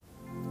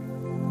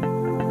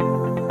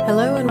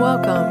Hello and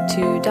welcome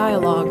to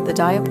Dialogue, the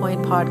Dia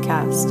Point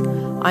podcast.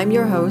 I'm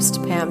your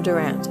host, Pam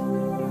Durant.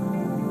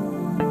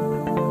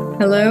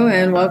 Hello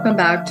and welcome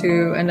back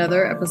to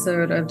another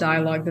episode of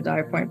Dialogue, the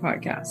Dia Point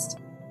podcast.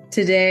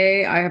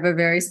 Today, I have a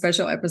very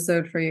special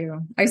episode for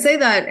you. I say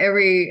that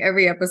every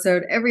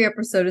episode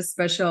is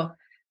special.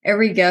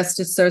 Every guest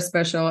is so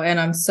special, and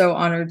I'm so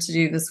honored to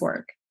do this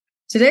work.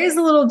 Today is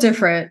a little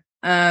different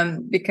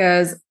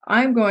because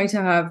I'm going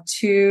to have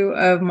two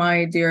of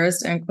my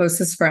dearest and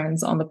closest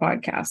friends on the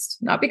podcast.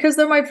 Not because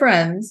they're my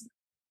friends,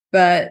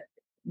 but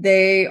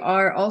they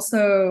are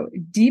also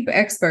deep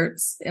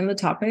experts in the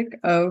topic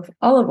of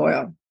olive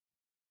oil.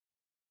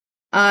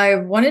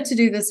 I've wanted to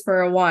do this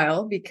for a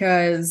while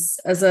because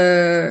as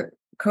a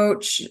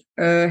coach,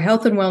 a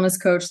health and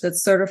wellness coach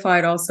that's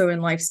certified also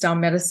in lifestyle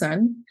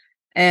medicine,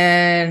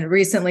 and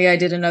recently I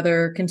did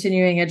another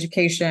continuing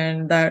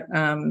education that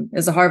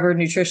is a Harvard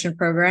nutrition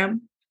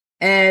program.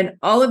 And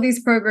all of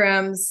these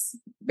programs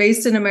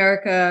based in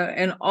America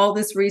and all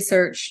this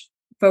research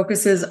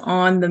focuses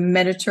on the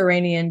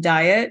Mediterranean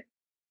diet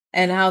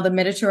and how the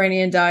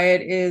Mediterranean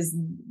diet is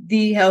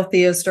the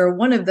healthiest or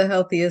one of the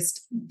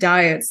healthiest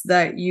diets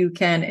that you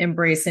can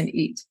embrace and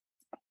eat.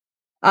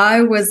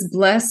 I was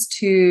blessed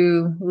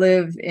to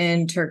live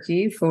in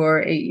Turkey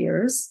for 8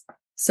 years.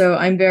 So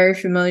I'm very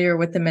familiar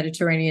with the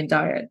Mediterranean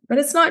diet, but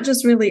it's not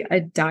just really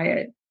a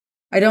diet.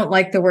 I don't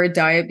like the word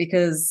diet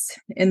because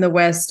in the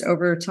West,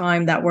 over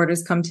time, that word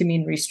has come to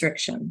mean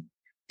restriction.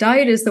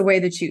 Diet is the way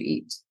that you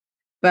eat.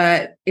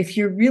 But if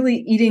you're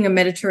really eating a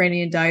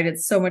Mediterranean diet,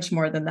 it's so much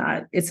more than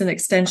that. It's an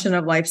extension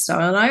of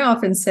lifestyle. And I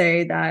often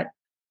say that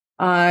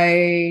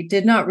I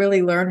did not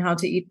really learn how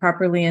to eat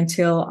properly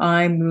until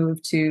I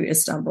moved to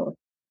Istanbul.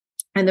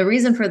 And the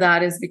reason for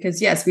that is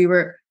because, yes, we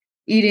were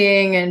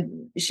eating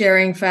and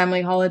sharing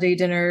family holiday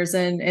dinners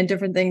and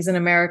different things in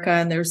America.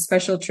 And there's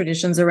special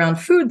traditions around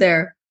food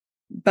there.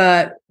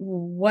 But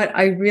what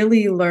I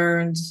really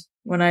learned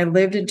when I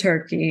lived in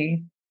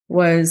Turkey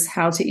was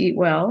how to eat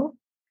well,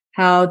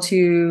 how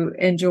to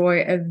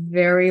enjoy a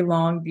very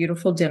long,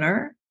 beautiful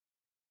dinner.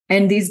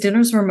 And these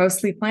dinners were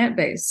mostly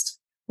plant-based,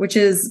 which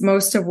is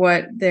most of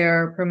what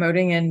they're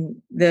promoting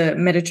in the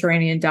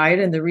Mediterranean diet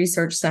in the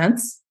research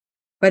sense.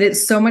 But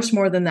it's so much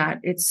more than that.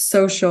 It's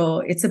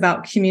social. It's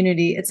about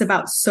community. It's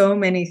about so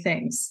many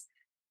things.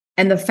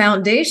 And the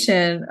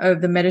foundation of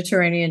the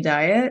Mediterranean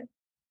diet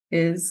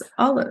is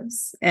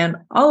olives and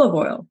olive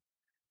oil.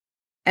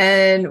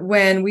 And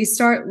when we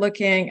start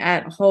looking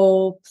at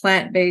whole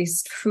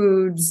plant-based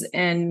foods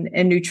and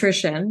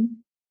nutrition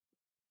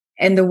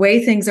and the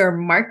way things are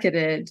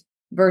marketed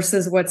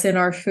versus what's in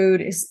our food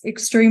is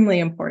extremely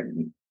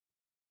important.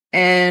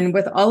 And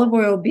with olive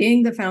oil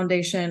being the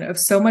foundation of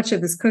so much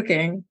of this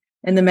cooking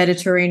in the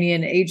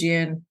Mediterranean,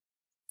 Aegean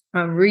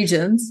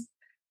regions,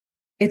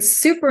 it's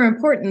super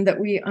important that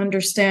we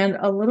understand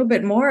a little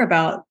bit more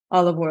about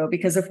olive oil,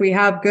 because if we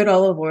have good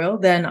olive oil,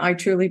 then I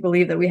truly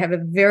believe that we have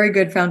a very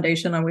good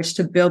foundation on which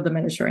to build the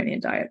Mediterranean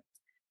diet.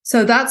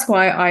 So that's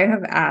why I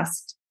have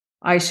asked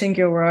Ayşen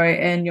Gilroy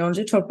and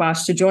Yonca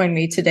Tokbas to join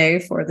me today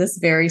for this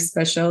very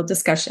special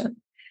discussion.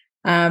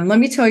 Let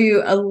me tell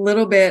you a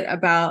little bit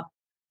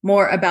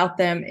more about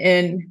them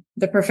in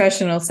the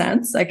professional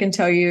sense. I can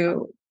tell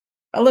you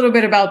a little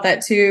bit about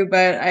that too,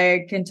 but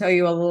I can tell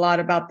you a lot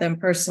about them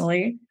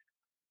personally.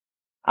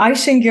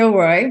 Ayşen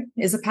Gilroy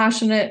is a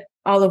passionate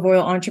olive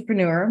oil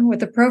entrepreneur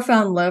with a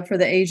profound love for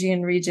the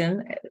Aegean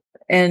region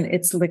and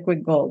its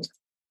liquid gold.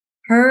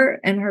 Her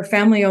and her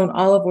family-owned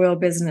olive oil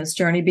business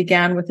journey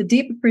began with a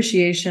deep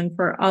appreciation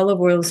for olive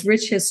oil's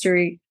rich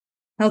history,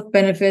 health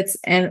benefits,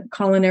 and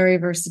culinary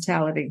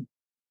versatility.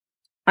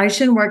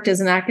 Ayşen worked as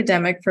an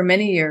academic for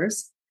many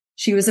years.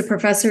 She was a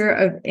professor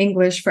of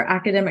English for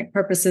academic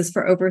purposes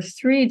for over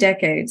 3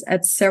 decades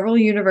at several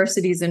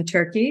universities in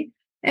Turkey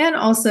and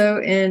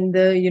also in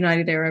the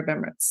United Arab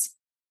Emirates.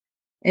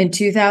 In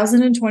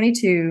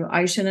 2022,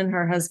 Ayşen and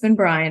her husband,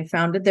 Brian,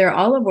 founded their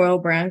olive oil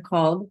brand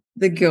called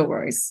the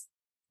Gilroys,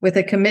 with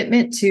a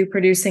commitment to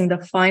producing the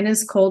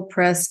finest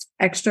cold-pressed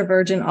extra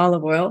virgin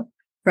olive oil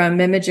from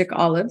Memecik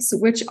olives,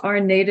 which are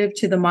native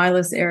to the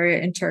Milas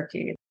area in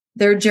Turkey.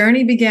 Their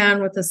journey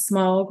began with a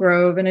small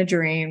grove and a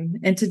dream,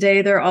 and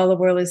today their olive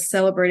oil is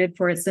celebrated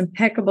for its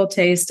impeccable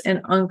taste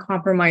and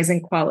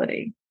uncompromising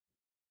quality.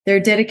 Their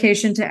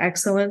dedication to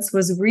excellence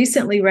was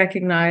recently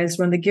recognized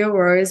when the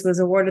Gilroys was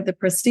awarded the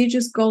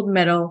prestigious gold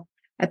medal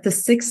at the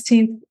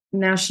 16th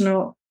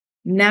National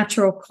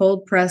Natural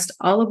Cold-Pressed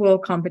Olive Oil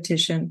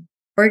Competition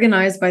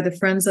organized by the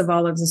Friends of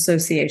Olives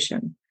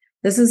Association.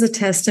 This is a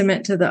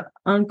testament to the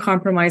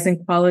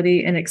uncompromising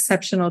quality and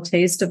exceptional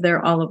taste of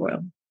their olive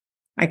oil.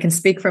 I can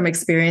speak from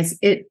experience.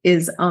 It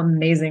is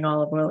amazing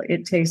olive oil.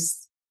 It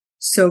tastes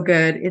so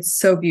good. It's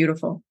so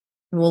beautiful.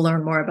 We'll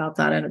learn more about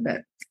that in a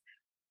bit.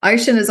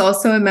 Ayşen is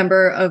also a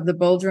member of the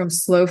Bodrum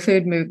Slow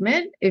Food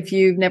Movement. If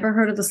you've never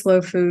heard of the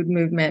Slow Food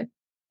Movement,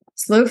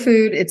 Slow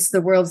food, it's the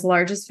world's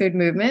largest food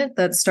movement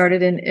that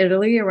started in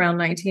Italy around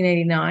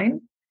 1989.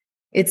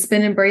 It's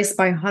been embraced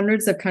by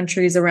hundreds of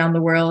countries around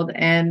the world,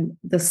 and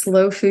the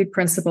slow food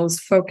principles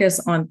focus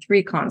on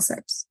three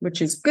concepts,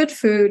 which is good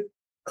food,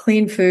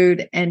 clean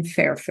food, and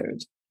fair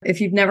food.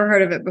 If you've never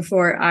heard of it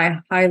before,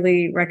 I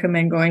highly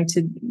recommend going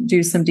to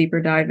do some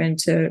deeper dive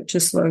into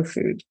slow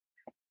food.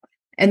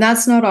 And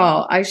that's not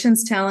all.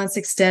 Aishin's talents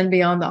extend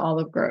beyond the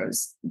olive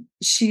groves.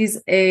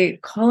 She's a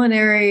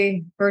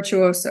culinary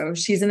virtuoso.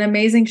 She's an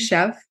amazing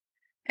chef,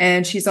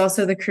 and she's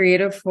also the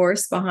creative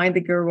force behind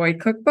the Gilroy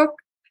cookbook.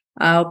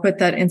 I'll put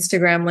that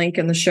Instagram link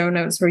in the show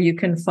notes where you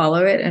can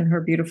follow it and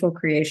her beautiful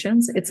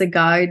creations. It's a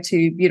guide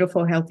to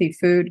beautiful, healthy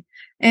food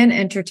and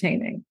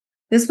entertaining.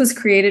 This was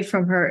created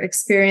from her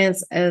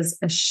experience as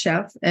a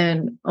chef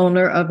and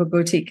owner of a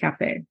boutique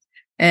cafe.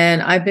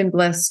 And I've been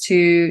blessed to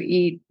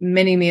eat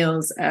many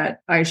meals at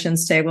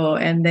Aishin's table,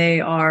 and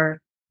they are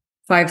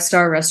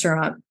 5-star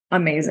restaurant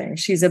amazing.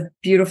 She's a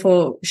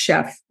beautiful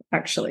chef,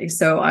 actually.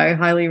 So I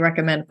highly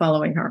recommend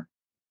following her.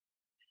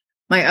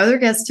 My other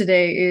guest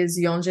today is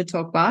Yonca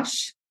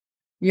Tokbas.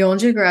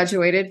 Yonca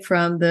graduated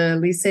from the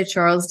Lycée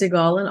Charles de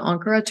Gaulle in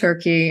Ankara,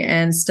 Turkey,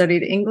 and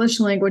studied English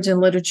language and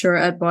literature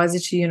at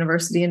Boğaziçi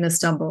University in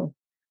Istanbul.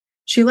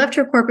 She left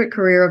her corporate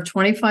career of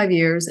 25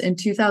 years in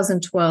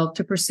 2012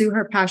 to pursue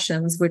her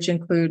passions, which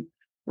include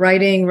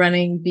writing,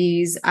 running,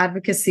 bees,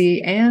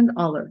 advocacy, and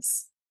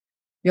olives.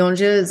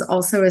 Yonca is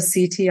also a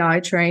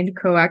CTI-trained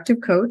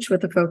coactive coach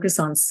with a focus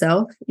on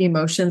self,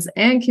 emotions,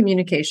 and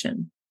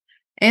communication.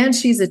 And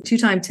she's a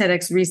 2-time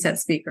TEDx Reset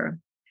speaker.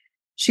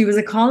 She was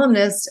a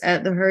columnist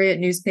at the Hurriyet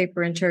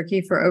newspaper in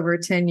Turkey for over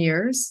 10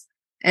 years,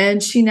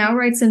 and she now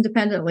writes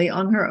independently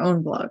on her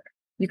own blog.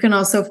 You can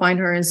also find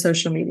her in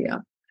social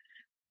media.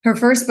 Her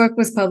first book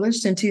was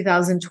published in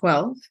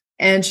 2012,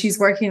 and she's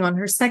working on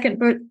her second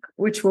book,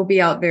 which will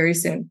be out very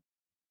soon.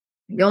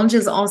 Yonca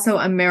is also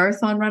a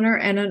marathon runner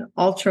and an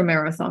ultra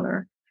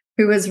marathoner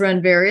who has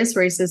run various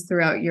races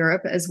throughout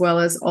Europe, as well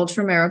as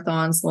ultra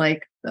marathons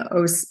like the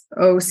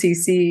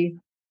OCC,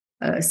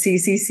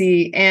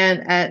 CCC,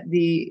 and at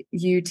the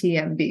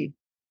UTMB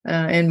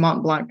in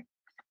Mont Blanc.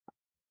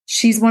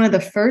 She's one of the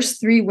first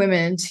 3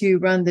 women to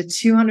run the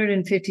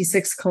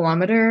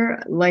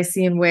 256-kilometer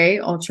Lycian Way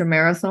ultra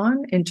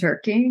marathon in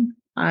Turkey.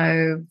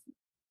 I've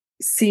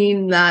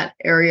seen that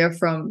area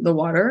from the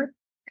water,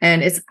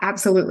 and it's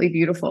absolutely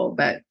beautiful.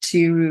 But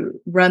to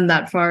run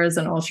that far as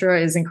an ultra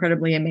is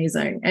incredibly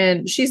amazing.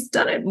 And she's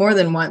done it more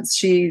than once.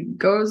 She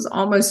goes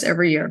almost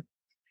every year.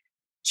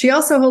 She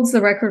also holds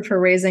the record for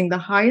raising the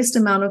highest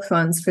amount of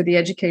funds for the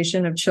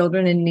education of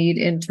children in need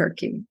in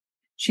Turkey.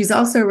 She's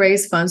also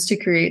raised funds to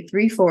create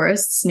 3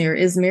 forests near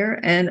Izmir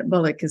and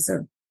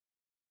Balıkesir.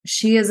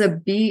 She is a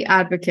bee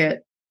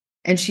advocate,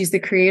 and she's the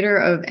creator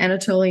of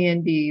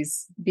Anatolian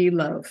Bees, Bee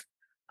Love,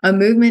 a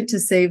movement to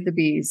save the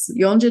bees.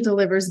 Yonca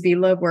delivers Bee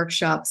Love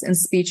workshops and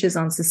speeches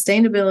on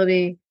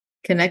sustainability,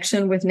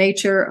 connection with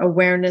nature,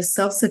 awareness,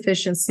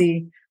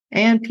 self-sufficiency,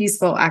 and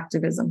peaceful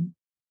activism.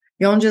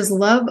 Yonca's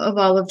love of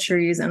olive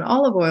trees and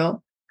olive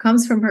oil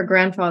comes from her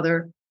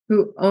grandfather,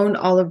 who owned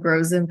olive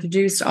groves and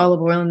produced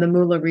olive oil in the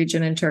Muğla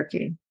region in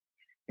Turkey.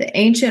 The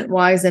ancient,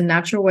 wise, and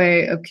natural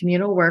way of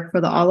communal work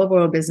for the olive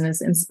oil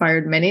business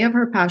inspired many of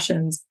her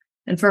passions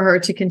and for her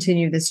to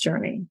continue this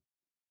journey.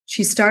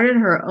 She started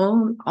her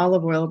own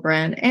olive oil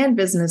brand and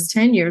business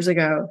 10 years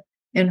ago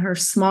in her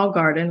small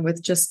garden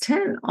with just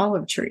 10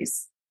 olive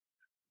trees.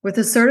 With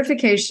a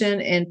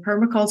certification in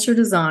permaculture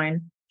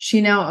design,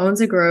 she now owns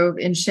a grove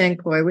in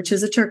Şenköy, which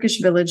is a Turkish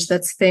village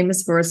that's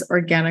famous for its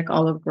organic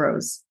olive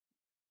groves.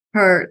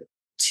 Her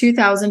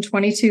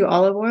 2022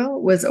 olive oil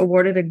was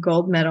awarded a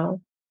gold medal,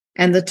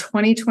 and the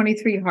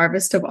 2023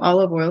 Harvest of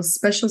Olive Oil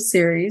Special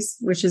Series,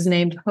 which is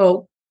named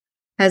Hope,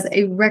 has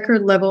a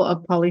record level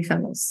of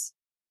polyphenols,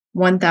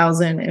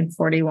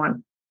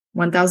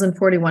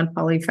 1,041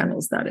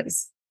 polyphenols, that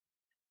is.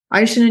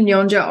 Aishin and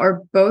Yonca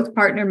are both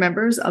partner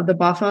members of the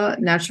Bafa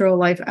Natural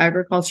Life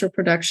Agriculture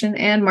Production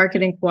and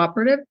Marketing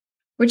Cooperative,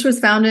 which was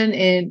founded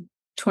in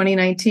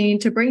 2019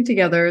 to bring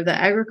together the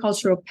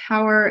agricultural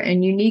power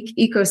and unique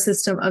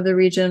ecosystem of the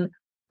region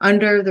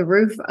under the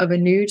roof of a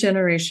new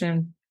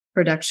generation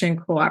production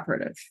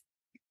cooperative.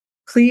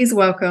 Please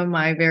welcome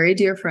my very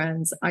dear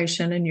friends,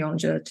 Aishin and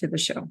Yonca, to the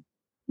show.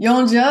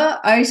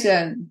 Yonca,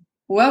 Aishin,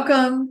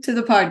 welcome to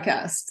the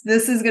podcast.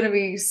 This is going to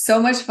be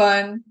so much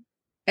fun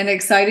and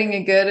exciting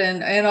and good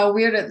and all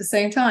weird at the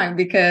same time,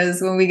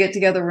 because when we get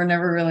together, we're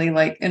never really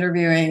like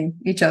interviewing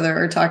each other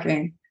or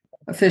talking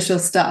official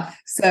stuff.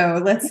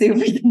 So let's see if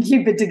we can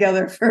keep it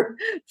together for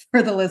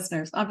the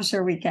listeners. I'm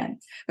sure we can.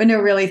 But no,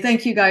 really,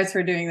 thank you guys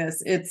for doing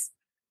this.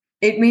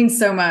 It means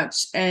so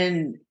much.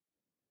 And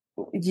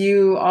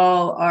you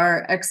all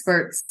are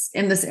experts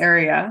in this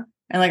area.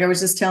 And like I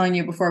was just telling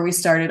you before we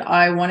started,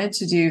 I wanted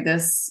to do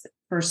this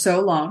for so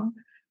long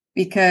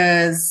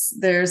because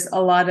there's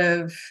a lot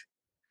of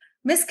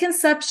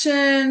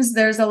misconceptions.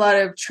 There's a lot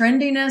of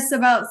trendiness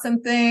about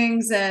some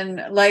things,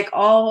 and like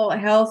all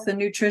health and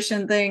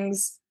nutrition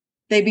things,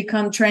 they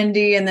become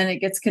trendy and then it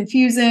gets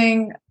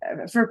confusing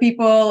for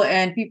people.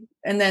 And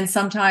then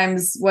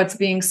sometimes what's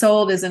being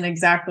sold isn't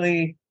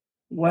exactly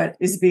what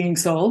is being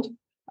sold.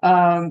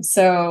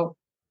 So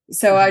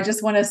I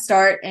just want to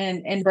start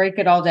and break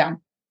it all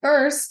down.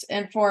 First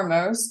and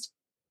foremost,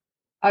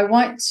 I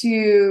want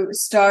to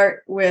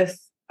start with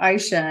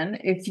Aishan.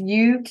 If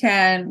you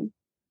can,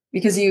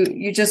 because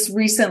you just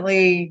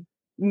recently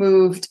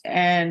moved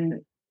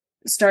and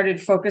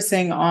started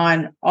focusing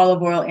on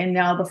olive oil and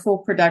now the full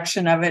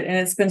production of it. And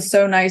it's been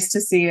so nice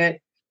to see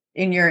it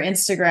in your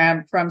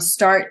Instagram from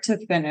start to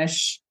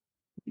finish.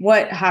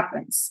 What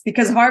happens?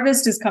 Because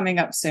harvest is coming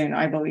up soon,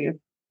 I believe.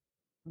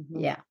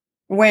 Yeah.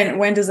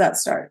 When does that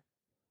start?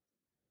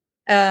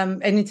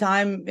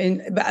 Anytime.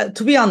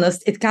 To be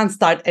honest, it can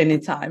start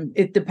anytime.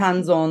 It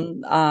depends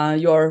on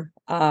your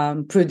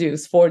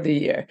produce for the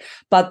year.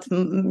 But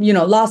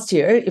last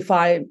year, if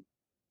I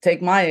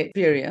take my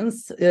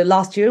experience,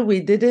 last year we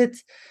did it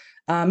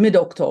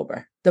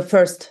mid-October. The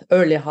first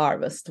early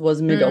harvest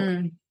was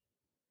mid-October.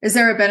 Is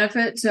there a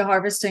benefit to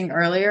harvesting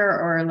earlier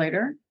or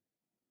later?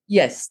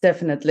 Yes,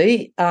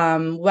 definitely.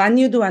 When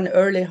you do an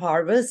early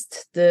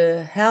harvest,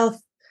 the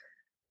health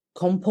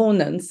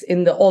components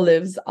in the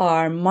olives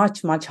are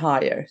much, much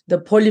higher. The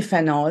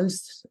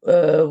polyphenols,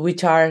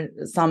 which are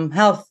some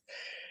health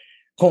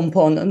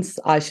components,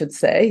 I should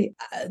say,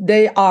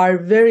 they are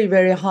very,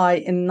 very high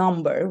in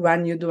number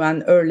when you do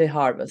an early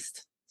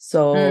harvest.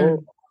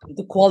 So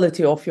the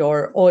quality of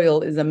your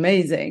oil is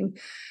amazing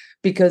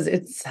because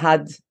it's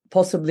had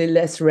possibly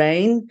less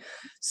rain.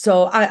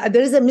 So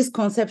there is a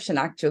misconception,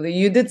 actually.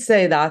 You did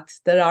say that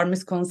there are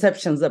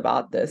misconceptions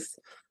about this.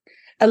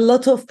 A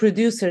lot of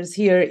producers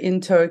here in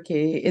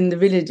Turkey, in the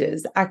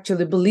villages,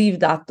 actually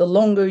believe that the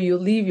longer you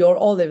leave your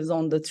olives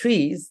on the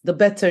trees, the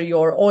better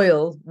your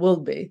oil will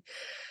be,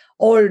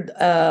 or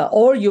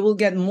you will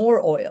get more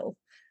oil.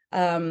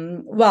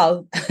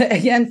 Well,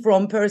 again,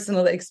 from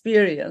personal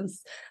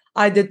experience,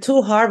 I did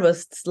 2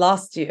 harvests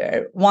last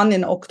year, one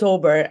in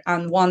October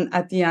and one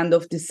at the end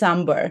of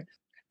December.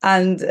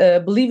 And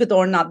believe it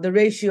or not, the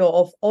ratio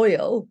of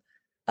oil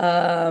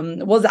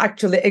was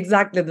actually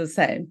exactly the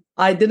same.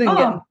 I didn't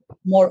get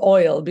more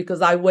oil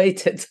because I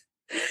waited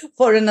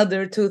for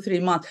another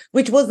 2-3 months,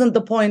 which wasn't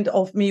the point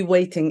of me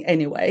waiting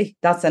anyway.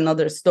 That's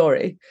another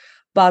story.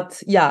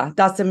 But yeah,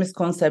 that's a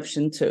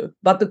misconception too.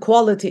 But the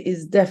quality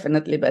is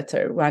definitely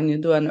better when you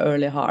do an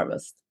early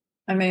harvest.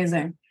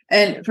 Amazing.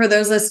 And for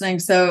those listening,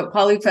 so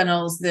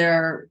polyphenols,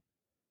 they're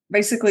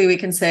basically, we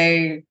can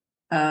say,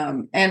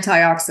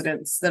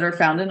 antioxidants that are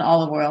found in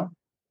olive oil,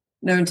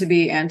 known to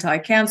be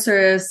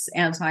anti-cancerous,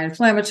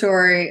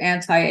 anti-inflammatory,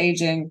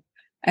 anti-aging,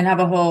 and have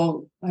a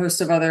whole host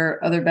of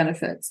other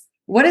benefits.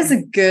 What is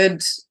a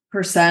good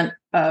percent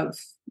of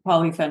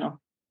polyphenol?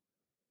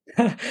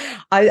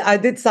 I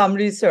did some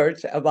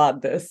research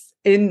about this.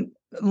 In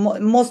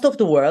most of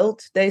the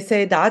world, they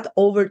say that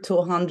over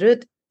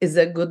 200 is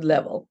a good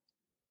level.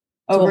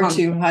 Over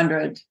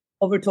 200.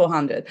 Over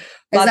 200.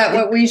 Is that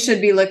what we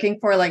should be looking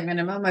for, like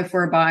minimum, if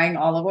we're buying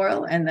olive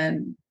oil and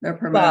then they're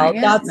promoting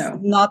it? That's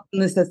not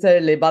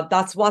necessarily, but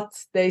that's what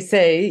they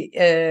say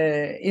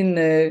in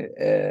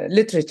the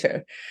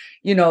literature,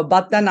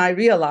 But then I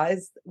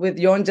realized with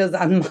Yonca's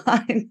and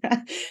mine,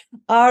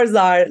 ours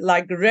are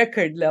like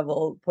record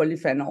level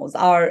polyphenols.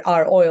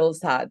 Our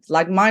oils had,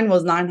 like mine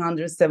was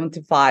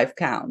 975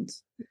 count,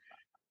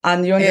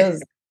 and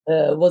Yonca's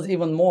was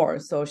even more,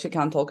 so she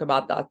can talk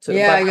about that too.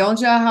 Yeah,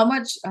 Yonca, how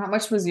much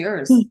was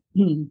yours?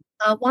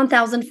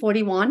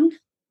 1041.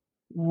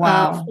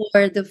 Wow.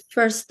 For the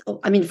first,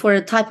 for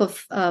a type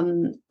of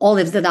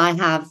olives that I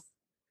have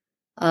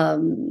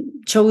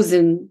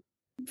chosen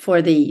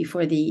for the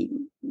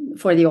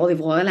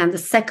olive oil, and the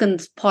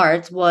second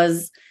part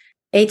was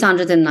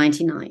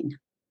 899.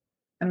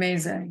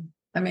 Amazing.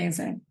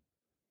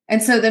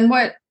 And so then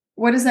what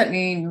does that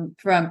mean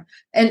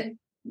and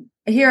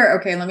here,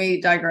 okay, let me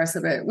digress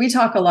a bit. We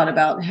talk a lot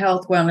about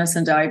health, wellness,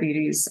 and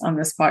diabetes on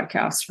this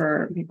podcast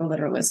for people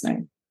that are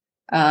listening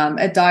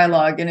at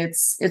Dialogue. And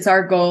it's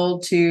our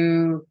goal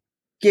to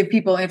give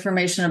people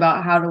information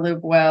about how to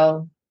live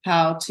well,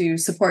 how to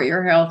support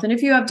your health. And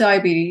if you have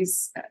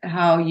diabetes,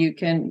 how you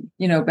can,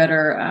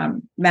 better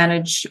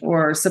manage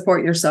or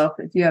support yourself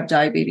if you have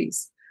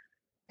diabetes.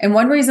 And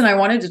one reason I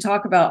wanted to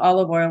talk about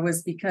olive oil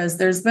was because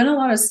there's been a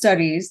lot of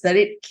studies that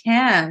it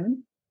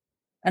can,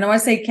 and I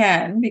want to say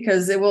can,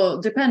 because it will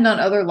depend on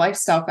other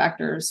lifestyle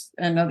factors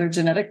and other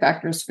genetic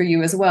factors for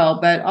you as well.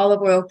 But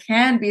olive oil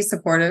can be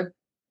supportive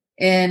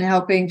in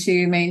helping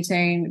to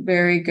maintain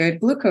very good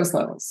glucose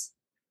levels.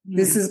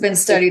 This has been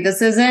studied.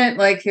 This isn't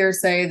like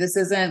hearsay. This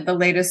isn't the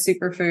latest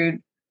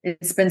superfood.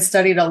 It's been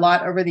studied a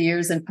lot over the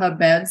years in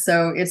PubMed.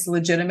 So it's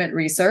legitimate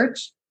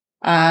research.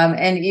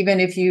 And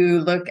even if you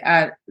look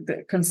at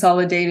the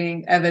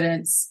consolidating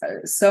evidence,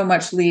 so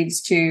much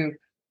leads to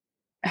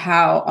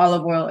how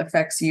olive oil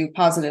affects you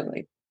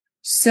positively.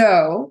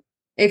 So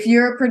if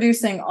you're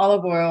producing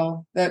olive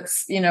oil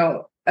that's,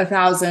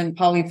 1,000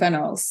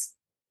 polyphenols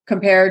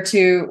compared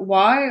to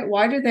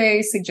why do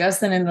they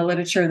suggest then in the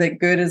literature that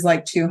good is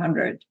like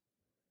 200?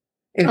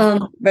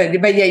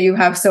 But yet you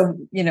have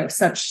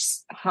such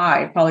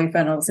high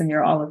polyphenols in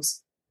your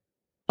olives.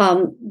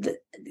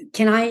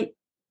 Can I?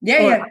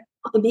 Yeah.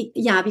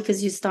 Yeah,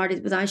 because you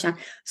started with Aisha.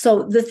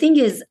 So the thing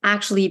is,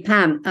 actually,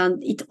 Pam,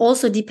 it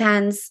also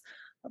depends,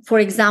 for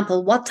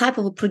example, what type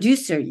of a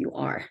producer you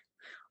are.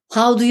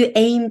 How do you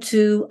aim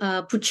to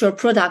put your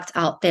product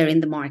out there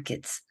in the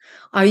market?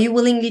 Are you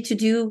willingly to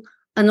do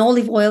an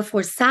olive oil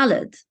for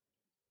salad,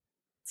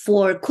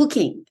 for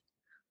cooking,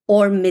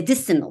 or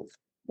medicinal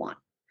one?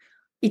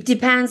 It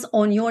depends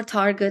on your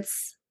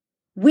targets,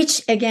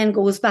 which again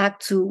goes back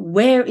to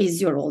where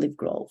is your olive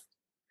grove?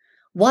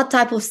 What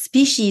type of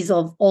species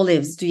of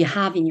olives do you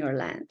have in your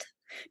land?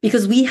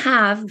 Because we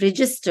have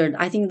registered,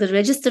 I think the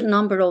registered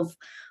number of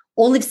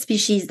olive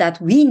species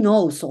that we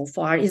know so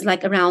far is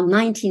like around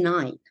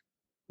 99.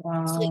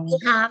 Wow. So you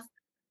have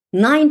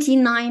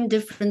 99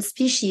 different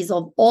species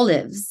of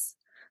olives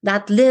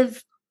that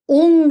live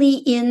only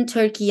in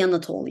Turkey,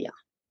 Anatolia.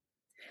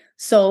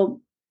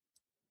 So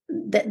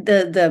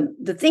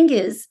the thing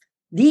is,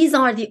 these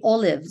are the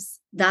olives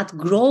that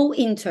grow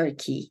in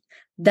Turkey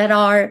that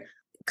are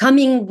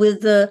coming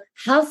with the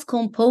health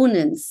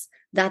components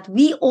that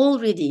we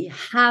already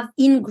have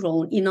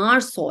ingrown in our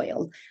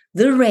soil,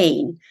 the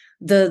rain,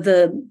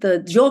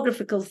 the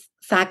geographical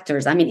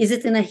factors. I mean, is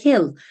it in a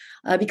hill?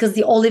 Because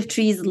the olive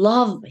trees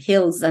love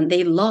hills and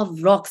they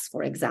love rocks,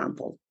 for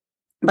example.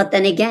 But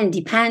then again,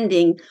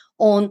 depending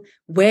on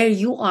where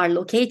you are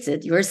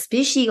located, your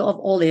species of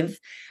olive,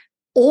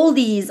 all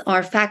these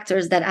are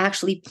factors that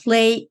actually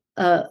play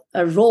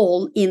a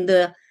role in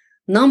the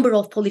number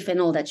of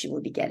polyphenol that you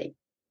will be getting.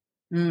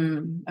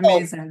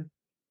 Amazing.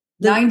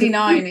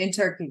 99 in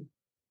Turkey.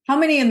 How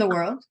many in the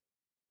world?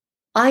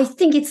 I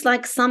think it's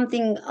like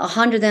something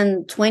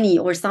 120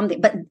 or something.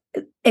 But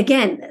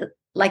again,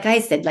 like I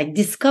said, like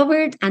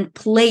discovered and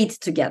played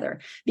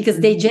together, because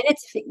they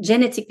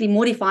genetically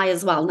modify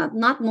as well.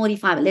 Not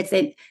modify, but let's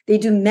say they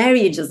do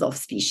marriages of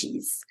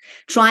species,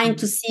 trying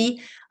to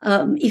see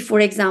if, for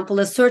example,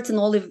 a certain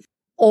olive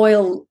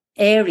oil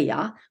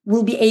area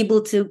will be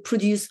able to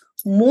produce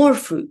more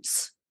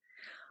fruits,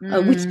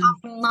 which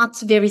I'm not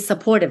very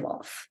supportive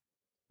of.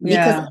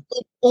 Because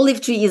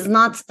olive tree is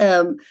not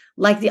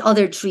like the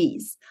other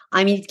trees.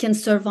 I mean, it can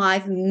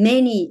survive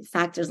many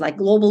factors like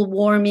global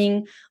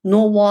warming,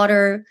 no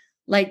water.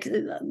 Like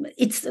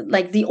it's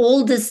like the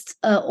oldest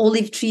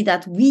olive tree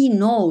that we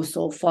know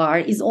so far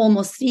is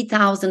almost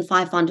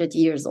 3,500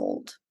 years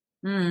old.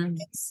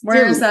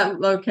 Where is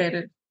that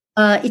located?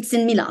 It's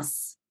in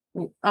Milas.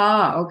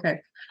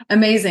 Okay.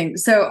 Amazing.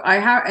 So I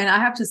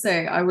have to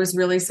say, I was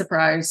really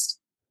surprised.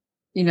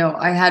 You know,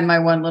 I had my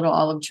one little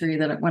olive tree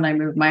that when I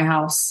moved my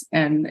house,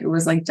 and it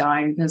was like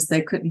dying because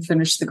they couldn't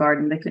finish the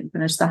garden. They couldn't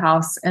finish the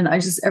house. And I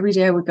just, every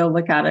day I would go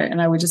look at it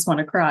and I would just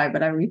want to cry,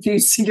 but I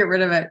refused to get rid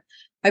of it.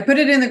 I put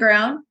it in the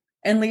ground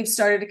and leaves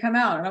started to come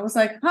out. And I was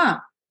like,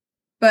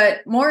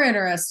 But more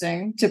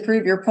interesting, to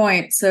prove your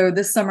point. So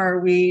this summer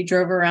we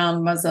drove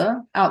around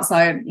Mazza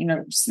outside, you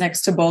know, just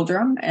next to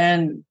Bodrum,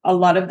 and a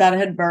lot of that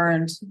had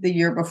burned the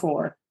year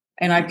before.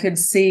 And I could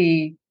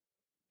see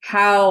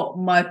how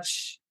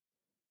much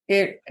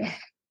there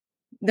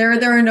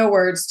are no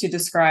words to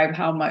describe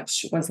how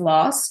much was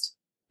lost,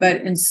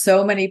 but in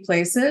so many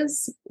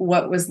places,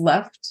 what was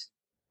left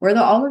were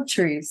the olive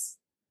trees.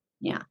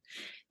 Yeah.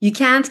 You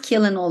can't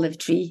kill an olive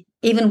tree,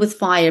 even with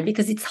fire,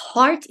 because its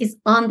heart is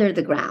under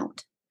the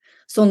ground.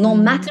 So no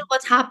matter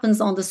what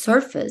happens on the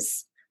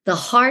surface, the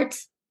heart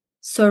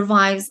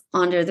survives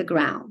under the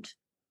ground.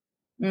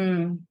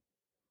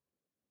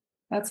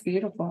 That's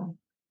beautiful.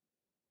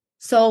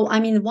 So, I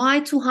mean, why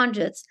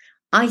 200?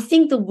 I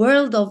think the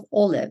world of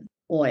olive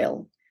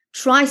oil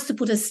tries to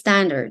put a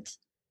standard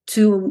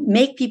to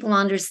make people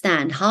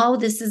understand how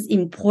this is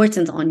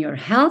important on your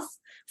health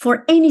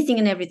for anything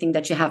and everything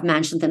that you have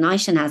mentioned and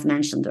Aishan has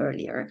mentioned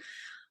earlier.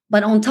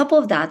 But on top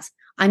of that,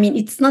 I mean,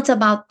 it's not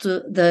about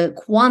the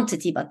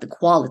quantity, but the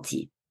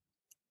quality.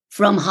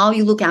 From how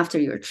you look after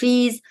your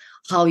trees,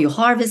 how you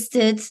harvest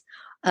it,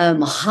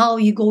 how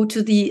you go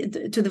to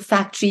the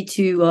factory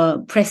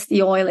to press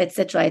the oil,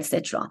 etc.,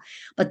 etc.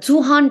 But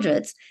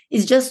 200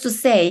 is just to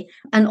say,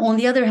 and on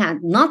the other hand,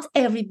 not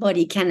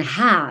everybody can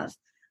have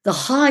the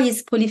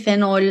highest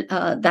polyphenol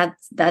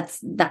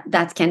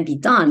that can be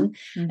done,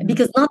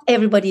 because not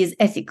everybody is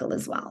ethical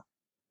as well.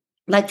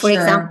 Like, for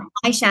example,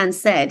 Aishan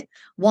said,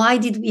 why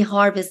did we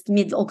harvest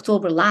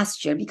mid-October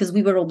last year? Because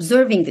we were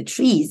observing the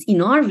trees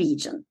in our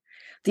region.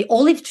 The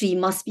olive tree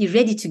must be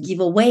ready to give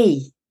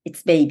away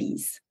its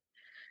babies.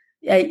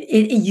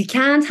 You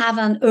can't have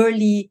an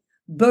early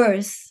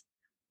birth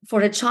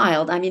for a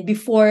child, I mean,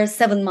 before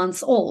 7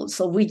 months old.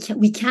 So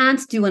we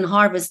can't do an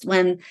harvest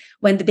when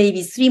the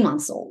baby is 3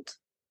 months old.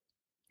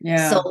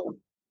 Yeah. So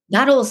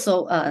that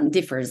also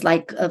differs.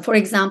 Like, for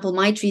example,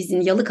 my trees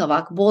in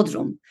Yalıkavak,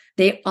 Bodrum,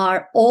 they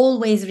are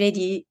always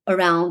ready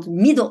around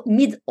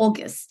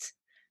mid-August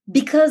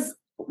because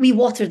we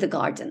water the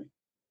garden.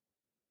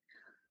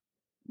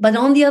 But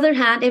on the other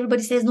hand,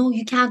 everybody says, no,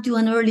 you can't do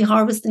an early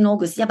harvest in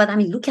August. Yeah, but I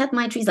mean, look at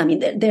my trees. I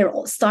mean, they're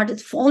all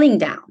started falling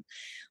down.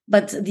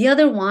 But the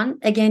other one,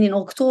 again in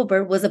October,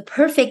 was a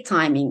perfect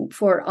timing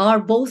for our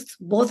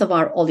both of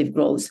our olive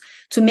groves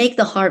to make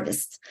the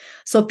harvest.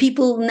 So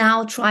people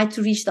now try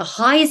to reach the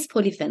highest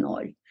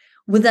polyphenol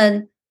with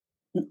a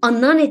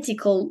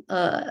non-ethical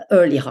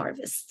early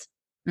harvest.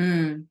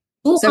 Mm.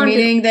 So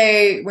meaning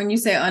when you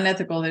say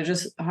unethical, they're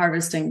just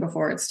harvesting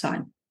before it's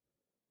time.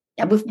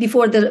 Yeah,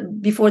 before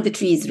the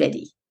tree is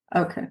ready.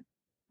 Okay.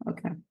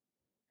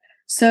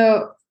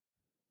 So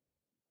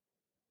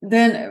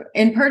then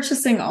in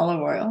purchasing olive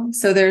oil,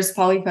 so there's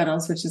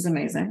polyphenols, which is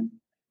amazing.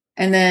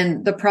 And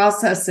then the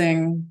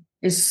processing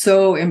is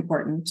so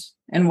important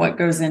and what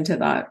goes into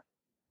that.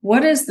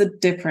 What is the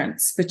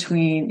difference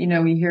between,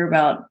 we hear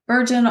about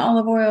virgin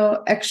olive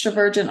oil, extra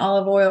virgin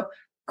olive oil,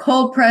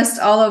 cold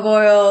pressed olive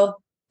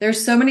oil.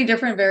 There's so many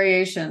different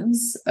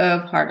variations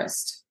of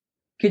harvest.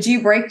 Could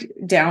you break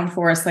down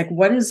for us, like,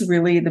 what is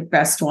really the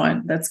best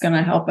one that's going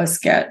to help us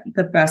get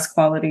the best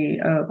quality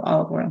of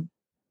olive oil?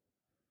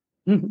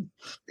 Mm-hmm.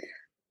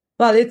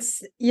 Well,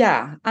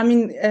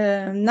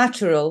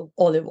 natural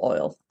olive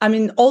oil.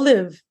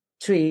 Olive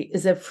tree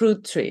is a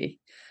fruit tree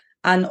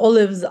and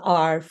olives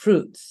are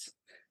fruits.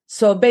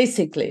 So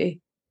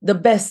basically, the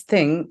best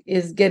thing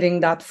is getting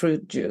that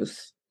fruit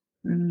juice,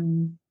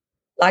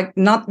 like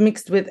not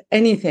mixed with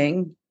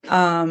anything,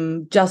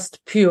 just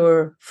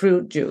pure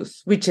fruit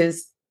juice, which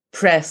is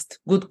pressed,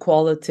 good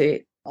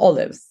quality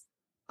olives.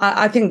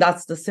 I think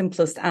that's the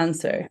simplest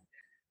answer.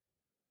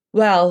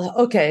 Well,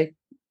 okay.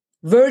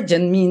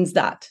 Virgin means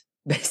that,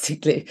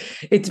 basically.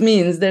 It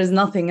means there's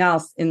nothing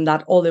else in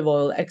that olive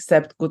oil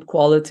except good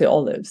quality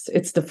olives.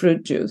 It's the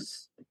fruit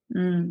juice.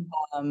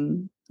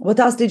 What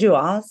else did you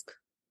ask?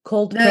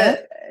 Cold press?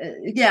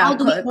 Yeah,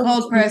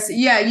 cold press.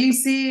 Yeah, you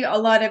see a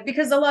lot of,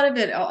 because a lot of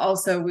it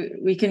also,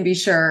 we can be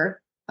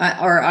sure,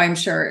 or I'm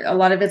sure, a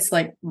lot of it's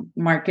like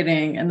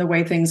marketing and the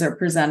way things are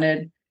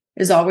presented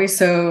is always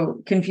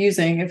so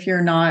confusing if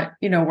you're not,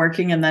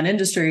 working in that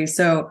industry.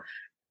 So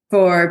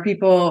for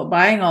people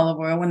buying olive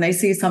oil, when they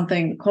see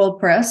something cold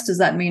pressed, does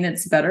that mean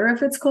it's better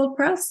if it's cold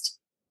pressed?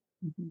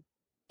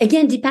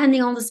 Again,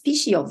 depending on the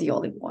species of the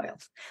olive oil.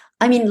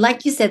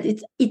 Like you said,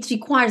 it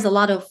requires a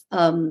lot of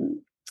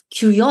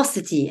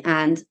curiosity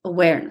and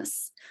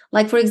awareness.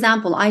 Like, for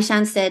example,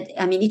 Aishan said,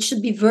 it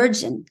should be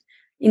virgin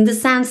in the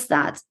sense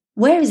that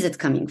where is it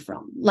coming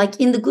from? Like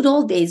in the good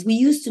old days, we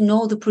used to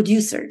know the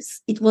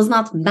producers. It was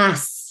not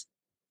mass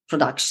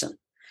production.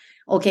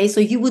 Okay, so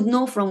you would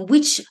know from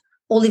which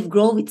olive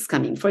grove it's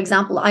coming. For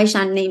example,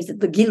 Aishan names it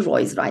the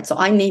Gilroys, right? So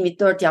I name it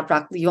Dört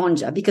Yapraklı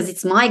Yonca because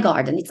it's my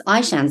garden, it's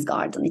Aishan's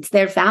garden, it's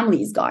their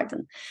family's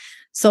garden.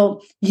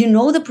 So you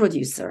know the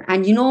producer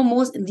and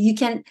you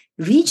can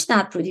reach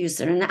that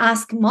producer and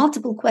ask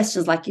multiple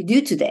questions like you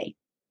do today.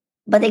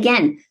 But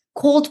again,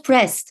 cold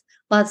pressed,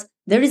 but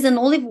there is an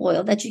olive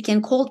oil that you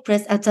can cold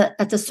press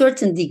at a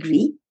certain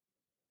degree.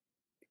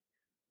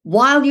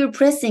 While you're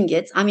pressing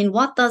it,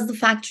 what does the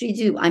factory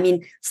do?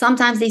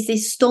 Sometimes they say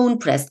stone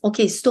pressed.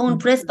 Okay, stone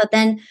pressed, but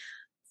then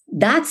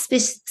that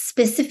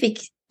specific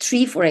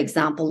tree, for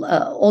example,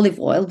 olive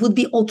oil, would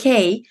be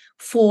okay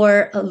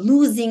for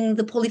losing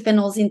the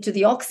polyphenols into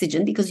the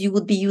oxygen because you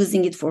would be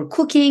using it for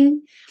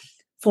cooking,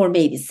 for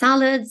maybe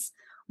salads.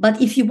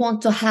 But if you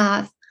want to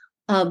have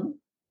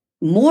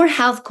more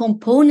health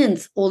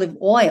component olive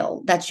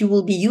oil that you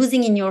will be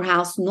using in your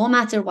house, no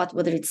matter what,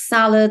 whether it's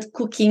salad,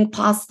 cooking,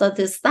 pasta,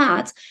 this,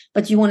 that,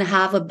 but you want to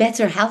have a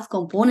better health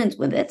component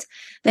with it,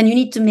 then you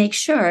need to make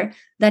sure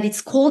that it's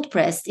cold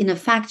pressed in a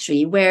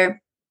factory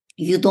where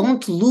you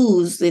don't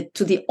lose it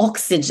to the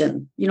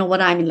oxygen. You know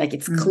what I mean? Like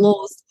it's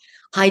closed,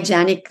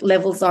 hygienic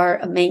levels are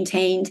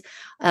maintained.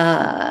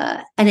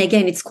 And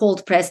again, it's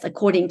cold pressed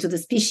according to the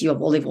species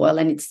of olive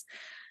oil.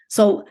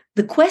 So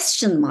the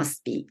question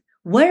must be,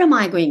 where am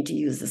I going to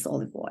use this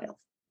olive oil?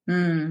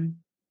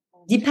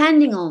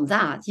 Depending on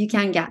that, you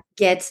can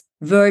get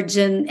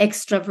virgin,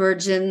 extra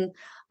virgin,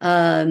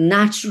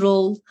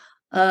 natural,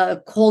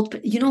 cold.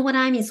 You know what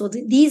I mean? So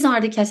these are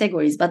the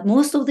categories. But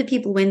most of the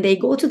people, when they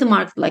go to the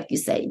market, like you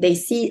say, they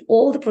see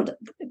all the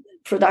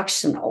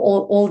production,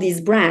 all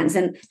these brands.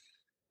 And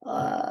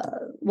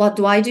what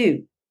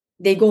do?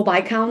 They go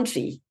by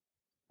country.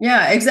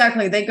 Yeah,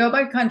 exactly. They go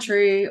by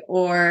country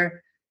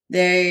or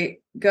they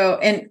go,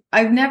 and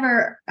I've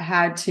never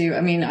had to,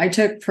 I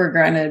took for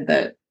granted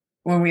that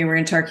when we were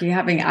in Turkey,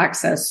 having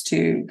access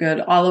to good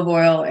olive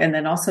oil, and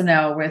then also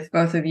now with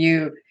both of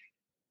you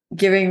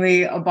giving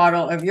me a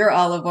bottle of your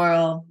olive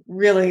oil,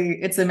 really,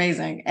 it's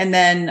amazing. And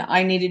then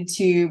I needed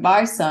to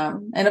buy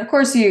some. And of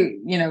course,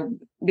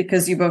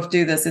 because you both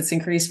do this, it's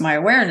increased my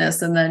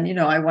awareness. And then,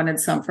 I wanted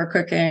some for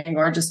cooking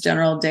or just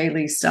general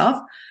daily stuff.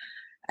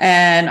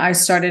 And I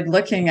started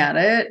looking at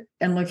it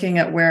and looking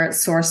at where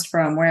it's sourced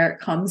from, where it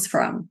comes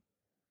from,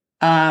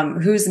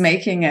 who's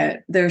making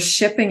it. They're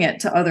shipping it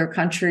to other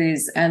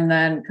countries and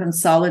then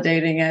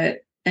consolidating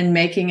it and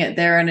making it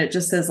there. And it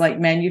just says like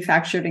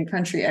manufactured in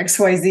country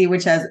XYZ,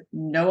 which has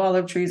no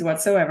olive trees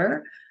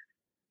whatsoever.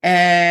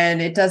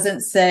 And it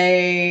doesn't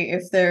say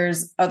if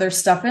there's other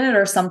stuff in it,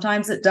 or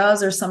sometimes it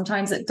does, or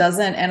sometimes it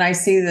doesn't. And I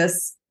see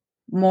this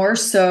more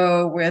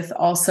so with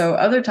also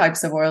other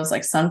types of oils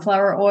like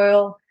sunflower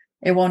oil.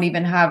 It won't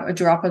even have a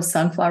drop of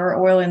sunflower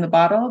oil in the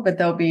bottle, but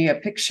there'll be a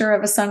picture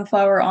of a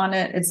sunflower on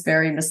it. It's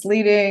very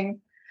misleading.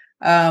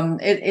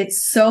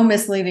 It's so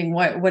misleading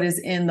what is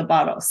in the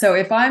bottle. So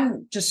if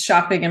I'm just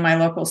shopping in my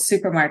local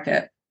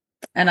supermarket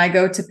and I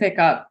go to pick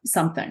up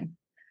something,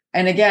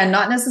 and again,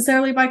 not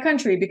necessarily by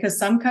country, because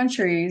some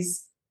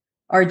countries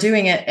are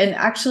doing it. And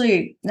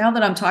actually, now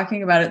that I'm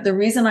talking about it, the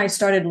reason I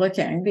started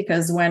looking,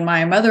 because when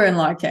my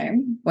mother-in-law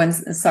came, when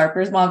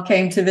Sarper's mom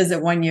came to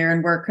visit one year,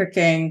 and we're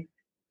cooking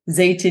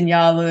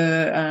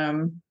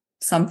zeytinyağlı,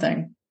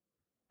 something.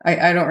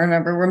 I don't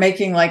remember. We're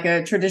making like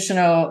a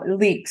traditional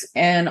leeks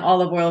and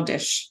olive oil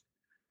dish.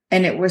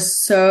 And it was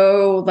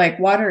so like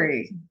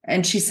watery.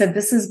 And she said,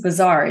 this is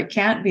bizarre. It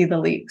can't be the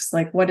leeks.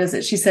 Like, what is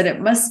it? She said,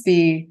 it must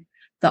be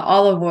the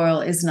olive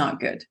oil is not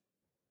good.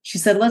 She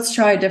said, let's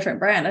try a different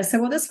brand. I said,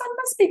 well, this one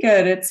must be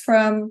good. It's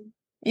from,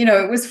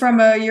 it was from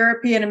a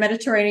European and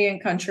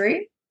Mediterranean country.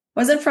 It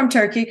wasn't from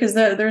Turkey, because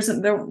there's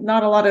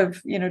not a lot of,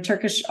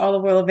 Turkish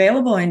olive oil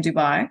available in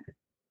Dubai.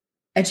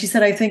 And she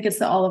said, I think it's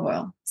the olive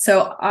oil.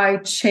 So I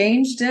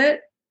changed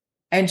it.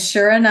 And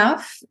sure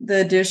enough,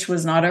 the dish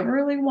was not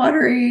overly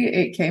watery.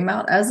 It came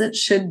out as it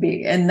should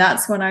be. And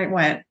that's when I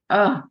went,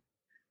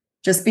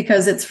 just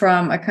because it's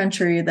from a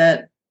country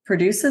that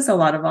produces a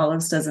lot of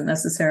olives doesn't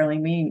necessarily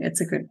mean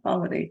it's a good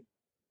quality.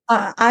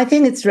 I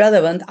think it's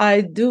relevant.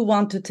 I do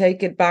want to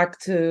take it back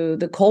to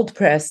the cold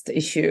pressed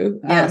issue.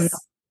 Yes.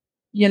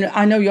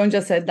 I know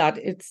Yonca said that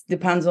it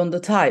depends on the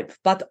type,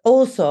 but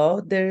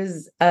also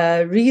there's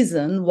a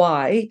reason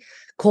why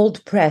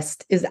cold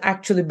pressed is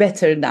actually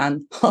better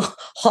than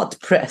hot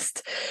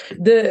pressed.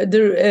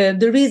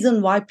 The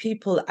reason why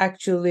people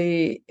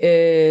actually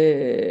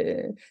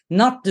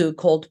not do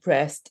cold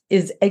pressed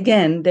is,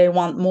 again, they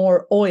want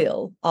more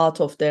oil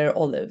out of their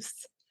olives.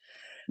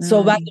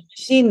 So when the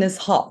machine is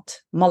hot,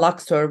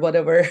 malax or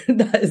whatever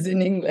that is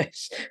in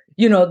English,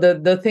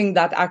 the thing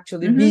that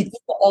actually beats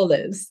the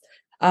olives.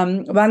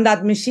 When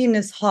that machine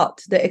is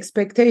hot, the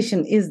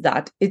expectation is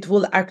that it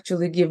will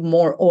actually give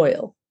more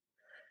oil.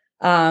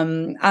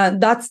 And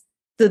that's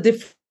the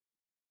different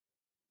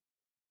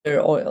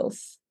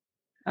oils.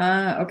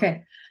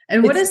 Okay.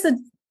 And what is the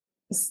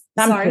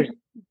temperature?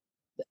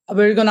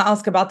 We're going to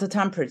ask about the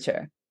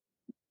temperature.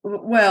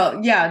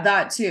 Well, yeah,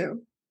 that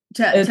too.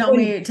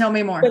 Tell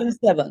me more.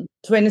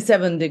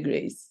 27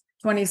 degrees.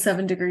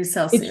 27 degrees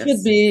Celsius. It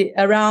should be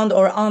around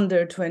or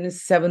under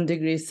 27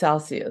 degrees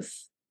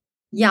Celsius.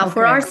 Yeah, okay.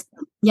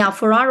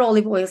 For our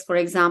olive oils, for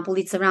example,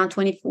 it's around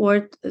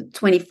 24,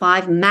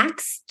 25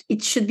 max.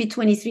 It should be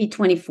 23,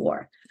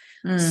 24.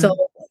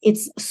 So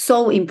it's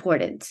so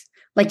important.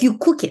 Like, you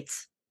cook it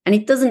and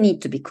it doesn't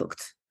need to be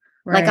cooked.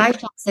 Right. Like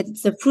Aisha said,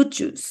 it's a fruit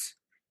juice.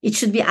 It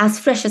should be as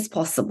fresh as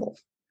possible.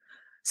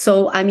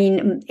 So, I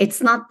mean,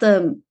 it's not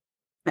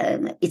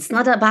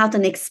about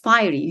an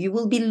expiry. You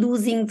will be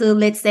losing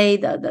let's say,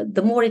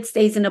 the more it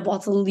stays in a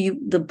bottle,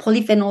 the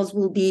polyphenols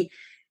will be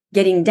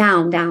getting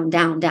down.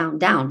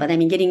 But I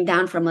mean, getting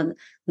down from a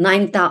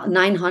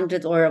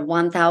 900 or a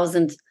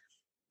 1000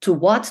 to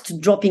what, to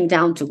dropping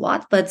down to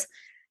what. But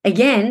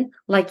again,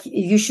 like,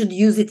 you should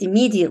use it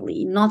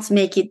immediately, not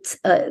make it,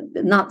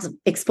 not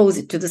expose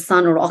it to the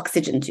sun or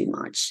oxygen too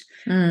much.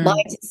 Buy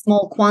it in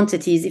small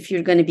quantities if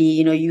you're going to be,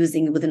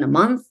 using it within a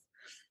month.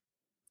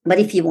 But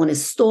if you want to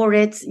store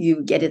it,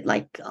 you get it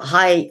like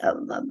high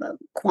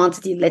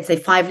quantity, let's say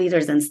 5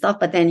 liters and stuff,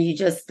 but then you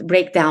just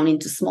break down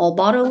into small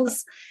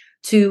bottles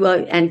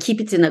and keep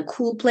it in a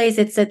cool place,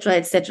 etc.,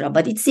 etc.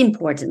 But it's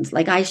important.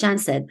 Like Aishan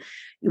said,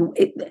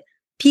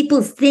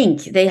 people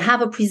think, they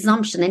have a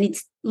presumption, and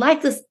it's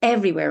like this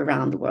everywhere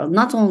around the world,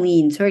 not only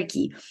in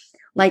Turkey.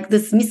 Like,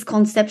 this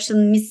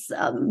misconception,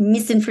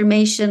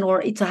 misinformation,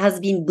 or it has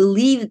been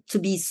believed to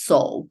be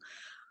so.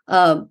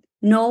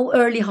 No,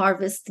 early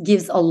harvest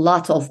gives a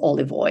lot of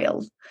olive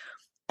oil,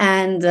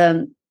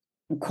 and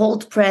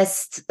cold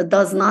pressed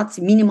does not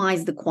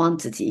minimize the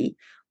quantity,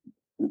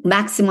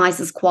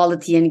 maximizes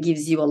quality, and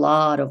gives you a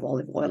lot of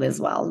olive oil as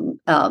well.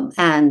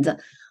 And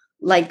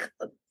like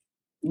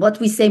what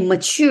we say,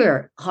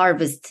 mature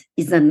harvest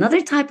is another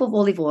type of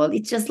olive oil.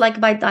 It's just like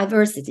by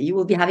diversity. You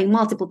will be having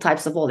multiple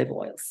types of olive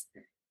oils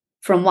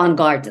from one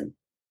garden.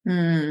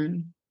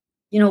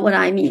 You know what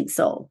I mean?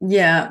 So,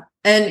 yeah.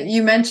 And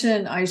you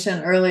mentioned,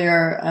 Aishan,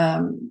 earlier,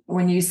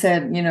 when you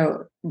said,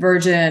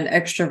 virgin,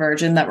 extra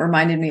virgin, that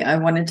reminded me, I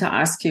wanted to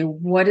ask you,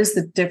 what is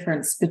the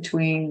difference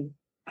between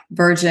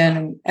virgin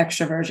and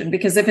extra virgin?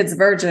 Because if it's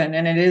virgin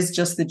and it is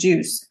just the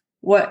juice,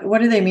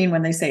 what do they mean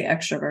when they say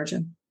extra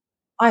virgin?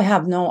 I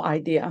have no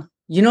idea.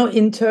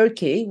 In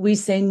Turkey, we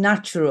say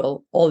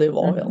natural olive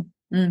oil.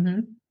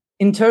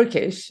 In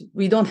Turkish,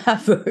 we don't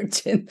have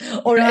virgin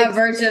or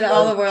virgin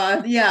olive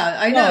oil. Yeah,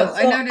 I know. No, so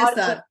I noticed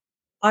that.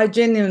 I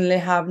genuinely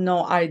have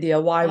no idea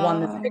why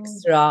one is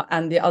extra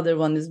and the other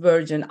one is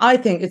virgin. I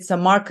think it's a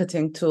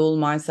marketing tool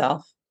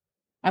myself.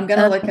 I'm going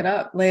to look it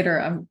up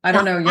later. I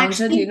don't know.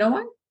 Yonca, do you know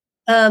why?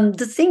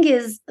 The thing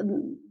is,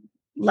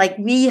 like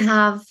we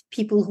have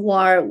people who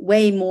are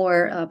way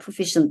more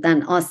proficient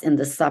than us in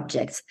the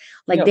subject.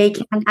 Like they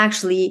can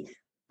actually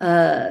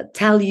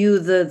tell you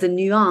the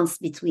nuance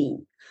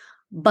between.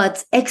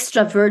 But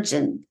extra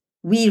virgin,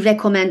 we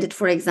recommend it,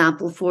 for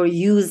example, for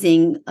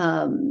using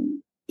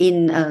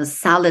in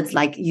salads.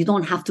 Like you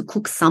don't have to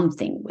cook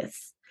something with.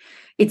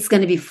 It's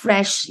going to be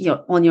fresh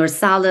on your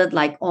salad,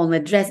 like on a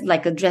dress,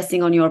 like a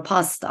dressing on your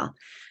pasta.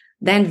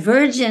 Then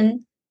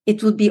virgin,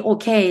 it would be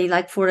okay,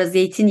 like for a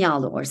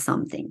zeytinyağlı or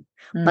something.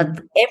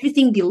 But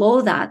everything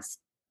below that,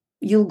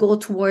 you'll go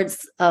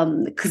towards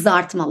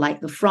kızartma, like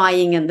the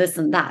frying and this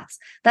and that.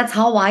 That's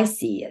how I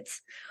see it.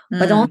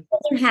 But on the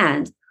other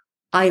hand,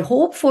 I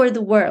hope for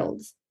the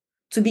world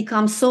to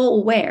become so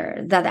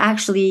aware that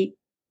actually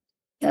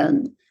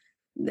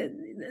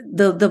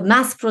the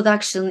mass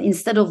production,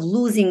 instead of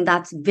losing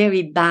that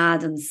very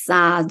bad and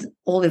sad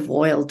olive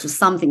oil to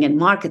something and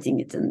marketing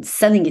it and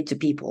selling it to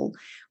people,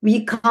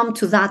 we come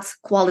to that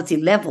quality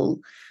level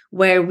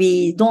where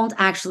we don't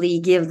actually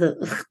give the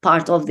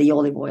part of the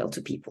olive oil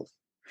to people.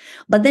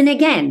 But then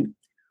again,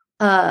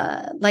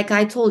 like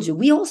I told you,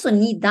 we also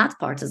need that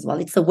part as well.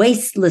 It's a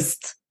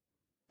wasteless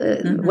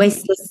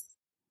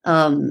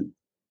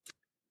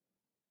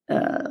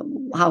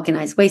how can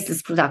I say,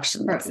 wasteless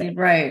production.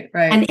 Right.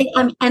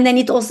 And then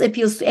it also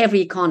appeals to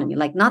every economy.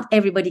 Like not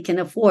everybody can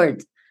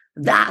afford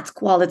that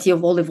quality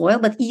of olive oil,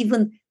 but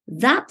even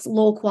that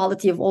low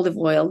quality of olive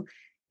oil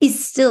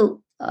is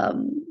still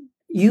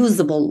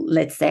usable,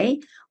 let's say.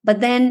 But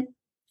then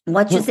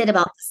what you said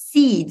about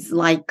seeds,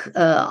 like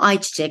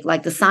ayçiçek,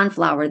 like the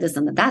sunflower, this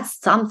and that, that's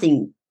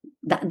something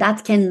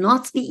that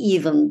cannot be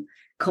even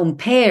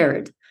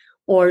compared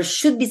or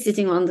should be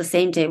sitting on the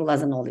same table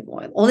as an olive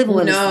oil. Olive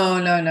oil.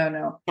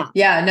 No.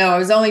 Yeah, no, I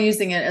was only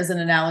using it as an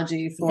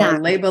analogy for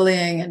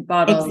labeling and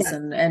bottles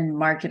and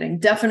marketing.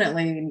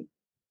 Definitely.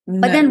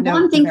 But then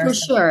one thing for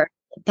sure,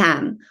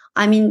 Pam,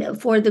 I mean,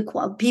 for the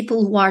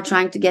people who are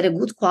trying to get a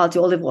good quality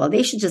olive oil,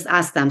 they should just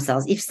ask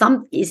themselves if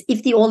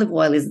the olive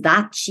oil is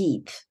that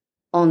cheap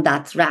on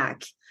that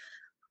rack,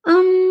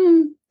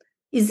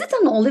 is it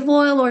an olive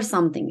oil or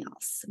something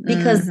else?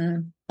 Because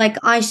like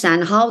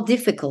Ayşen, how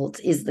difficult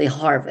is the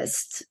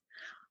harvest?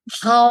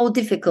 How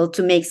difficult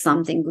to make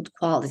something good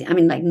quality? I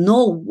mean, like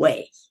no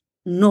way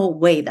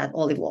that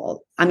olive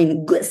oil, I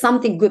mean,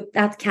 something good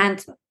it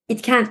can't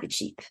be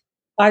cheap.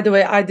 By the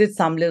way, I did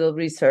some little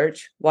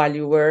research while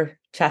you were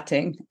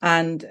chatting,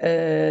 and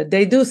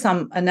they do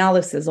some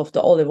analysis of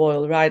the olive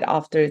oil right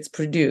after it's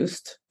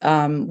produced,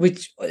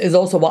 which is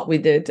also what we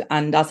did.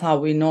 And that's how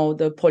we know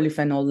the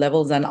polyphenol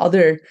levels and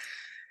other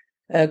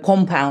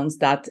compounds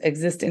that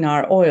exist in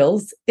our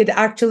oils. It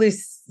actually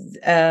says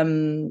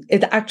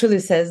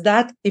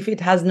that if it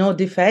has no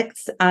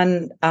defects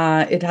and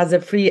it has a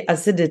free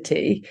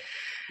acidity,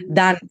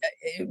 then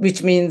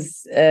which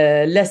means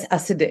less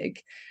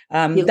acidic,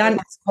 then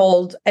it's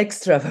called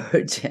extra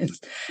virgin.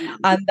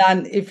 And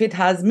then if it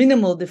has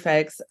minimal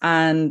defects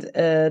and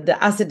the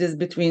acid is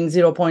between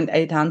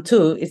 0.8 and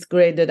 2, it's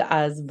graded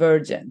as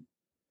virgin.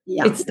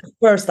 It's the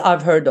first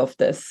I've heard of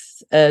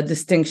this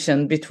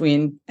distinction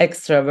between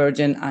extra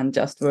virgin and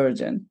just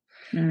virgin.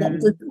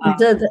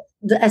 The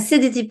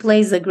acidity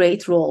plays a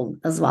great role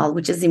as well,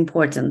 which is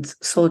important.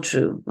 So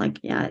true. Like,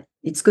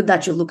 it's good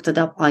that you looked it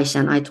up,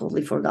 Ayşen. I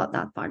totally forgot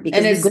that part.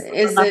 Because is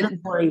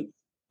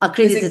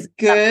it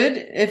good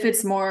if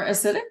it's more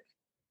acidic?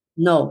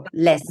 No,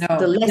 less. No,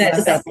 the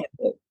less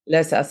acidic.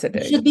 Less acidic.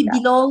 It should be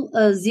below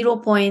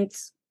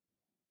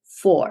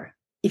 0.4.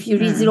 If you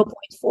read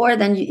 0.4,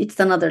 then it's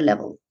another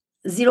level.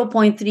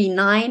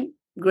 0.39,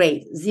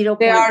 great. 0.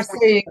 They are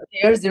saying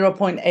here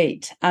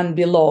 0.8 and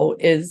below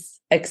is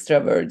extra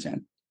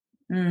virgin.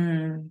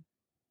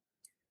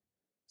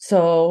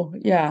 So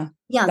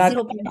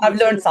I've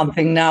learned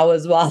something now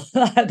as well.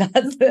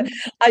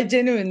 I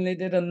genuinely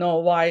didn't know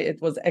why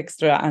it was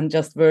extra and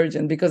just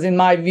virgin, because in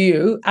my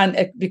view,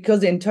 and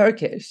because in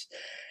Turkish,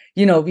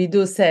 we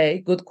do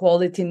say good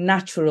quality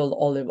natural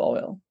olive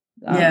oil.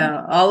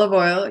 Olive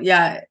oil.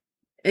 Yeah,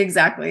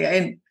 exactly.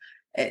 And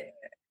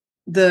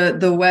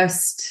the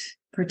West,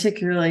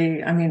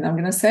 particularly, I mean, I'm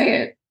going to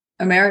say it,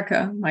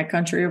 America, my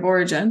country of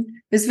origin,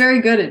 is very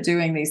good at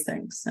doing these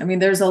things. I mean,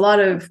 there's a lot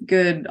of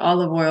good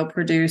olive oil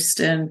produced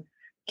in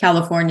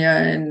California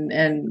and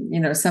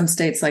some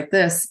states like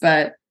this,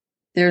 but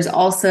there's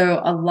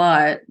also a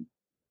lot,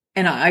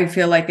 and I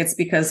feel like it's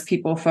because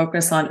people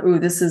focus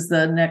on, this is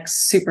the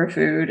next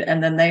superfood,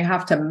 and then they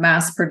have to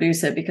mass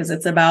produce it because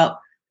it's about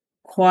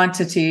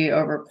quantity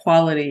over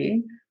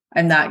quality,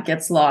 and that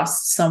gets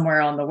lost somewhere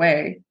on the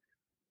way,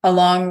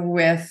 along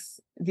with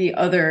the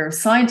other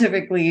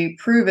scientifically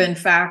proven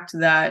fact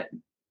that,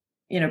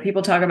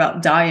 people talk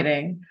about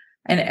dieting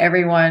and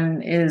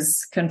everyone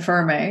is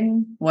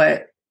confirming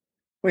what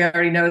we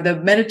already know. The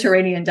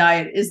Mediterranean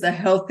diet is the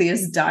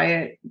healthiest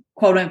diet,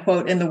 quote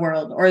unquote, in the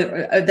world, or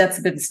that's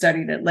been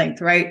studied at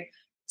length, right?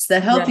 It's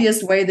the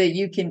healthiest way that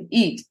you can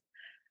eat.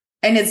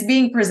 And it's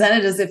being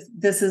presented as if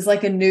this is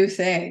like a new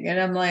thing. And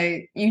I'm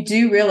like, you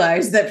do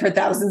realize that for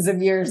thousands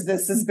of years,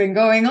 this has been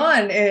going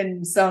on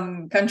in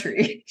some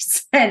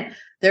countries. And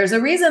there's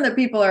a reason that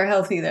people are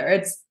healthy there.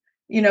 It's,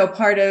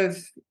 part of,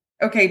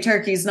 okay,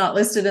 Turkey's not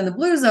listed in the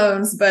blue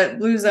zones, but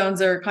blue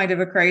zones are kind of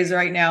a craze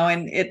right now.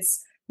 And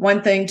it's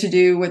one thing to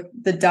do with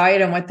the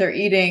diet and what they're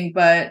eating,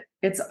 but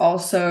it's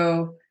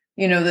also,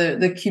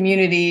 the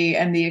community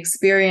and the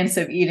experience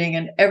of eating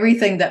and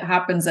everything that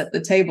happens at the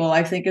table,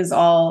 I think is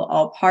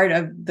all part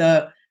of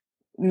the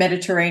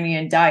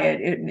Mediterranean diet.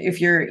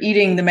 If you're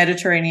eating the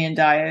Mediterranean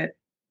diet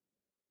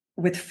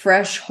with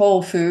fresh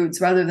whole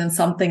foods rather than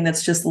something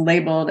that's just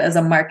labeled as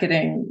a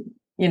marketing,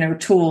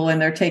 tool,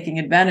 and they're taking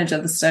advantage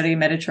of the study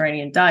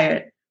Mediterranean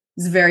diet,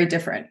 is very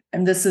different.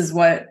 And this is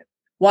why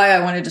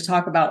I wanted to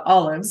talk about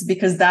olives,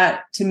 because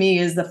that to me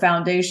is the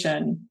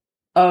foundation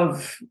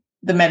of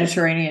the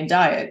Mediterranean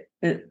diet,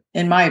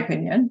 in my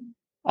opinion.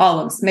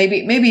 Olives,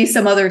 maybe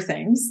some other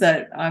things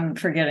that I'm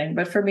forgetting,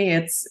 but for me,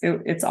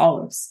 it's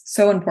olives.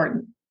 So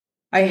important.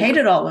 I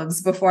hated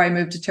olives before I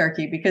moved to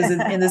Turkey because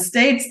in the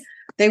States,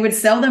 they would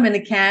sell them in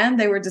a can.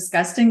 They were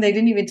disgusting. They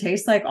didn't even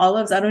taste like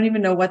olives. I don't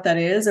even know what that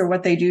is or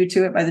what they do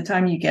to it by the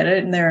time you get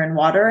it and they're in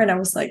water. And I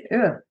was like,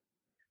 ugh.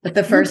 But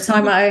the first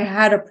time I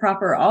had a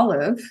proper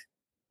olive,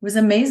 it was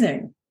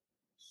amazing.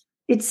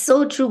 It's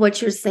so true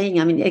what you're saying.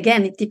 I mean,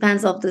 again, it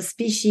depends on the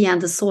species and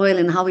the soil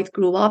and how it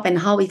grew up and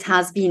how it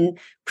has been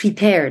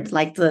prepared,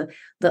 like the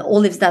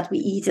olives that we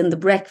eat in the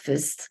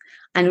breakfast.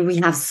 And we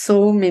have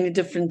so many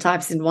different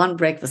types in one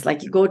breakfast.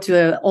 Like you go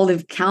to an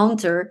olive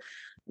counter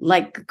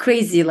like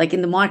crazy, like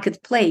in the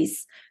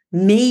marketplace,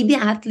 maybe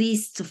at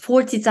least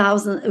 40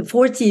 types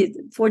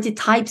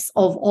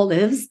of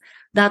olives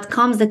that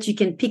comes that you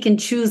can pick and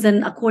choose.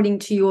 And according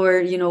to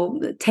your,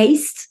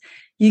 taste,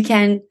 you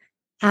can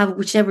have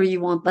whichever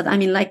you want. But I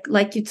mean,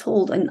 like you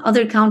told, in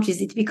other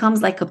countries, it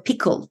becomes like a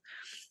pickle.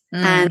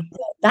 And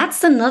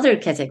that's another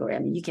category. I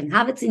mean, you can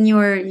have it in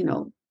your,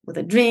 with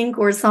a drink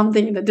or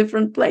something in a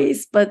different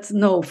place, but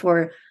no,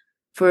 for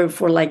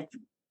like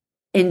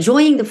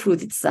enjoying the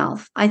fruit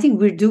itself. I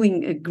think we're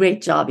doing a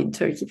great job in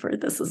Turkey for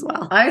this as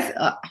well.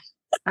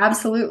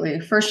 Absolutely,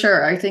 for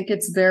sure. I think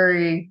it's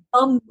very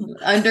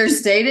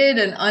understated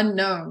and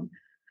unknown.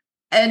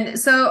 And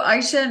so,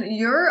 Aisha,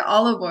 your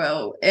olive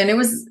oil, and it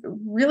was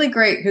really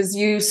great because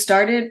you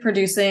started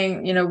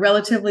producing,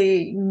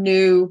 relatively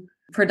new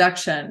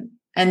production.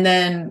 And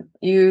then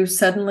you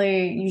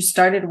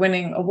started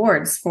winning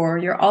awards for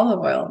your olive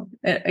oil.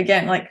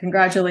 Again, like,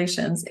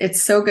 congratulations.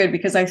 It's so good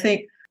because I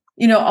think,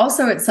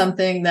 also it's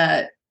something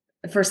that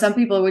for some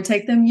people it would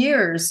take them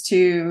years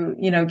to,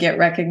 get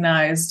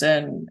recognized.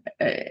 And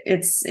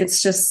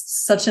it's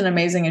just such an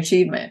amazing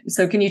achievement.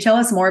 So can you tell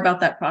us more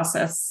about that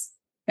process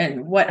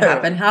and what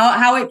happened,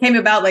 how it came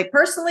about, like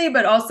personally,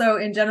 but also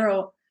in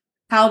general,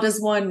 how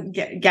does one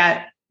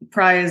get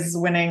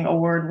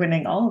award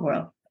winning olive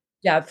oil?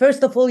 Yeah,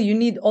 first of all, you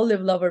need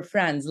olive lover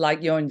friends like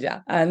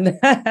Yonca, and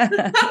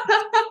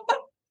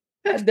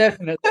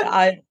definitely,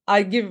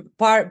 I give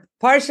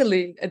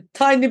partially a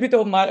tiny bit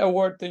of my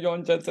award to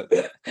Yonca,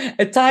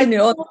 a tiny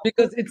one,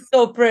 because it's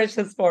so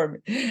precious for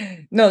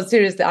me. No,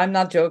 seriously, I'm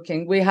not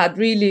joking. We had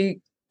really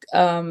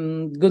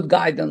good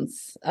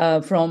guidance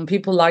from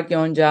people like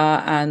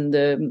Yonca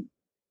and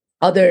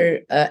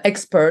other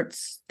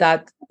experts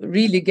that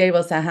really gave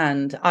us a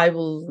hand. I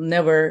will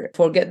never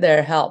forget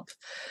their help.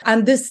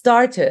 And this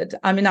started,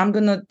 I mean, I'm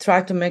going to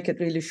try to make it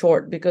really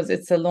short because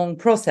it's a long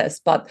process,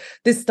 but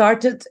this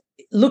started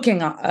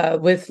looking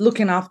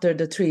after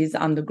the trees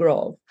and the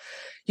grove.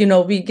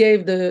 We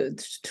gave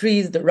the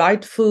trees the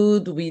right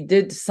food. We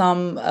did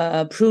some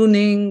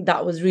pruning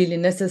that was really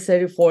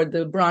necessary for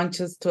the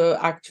branches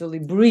to actually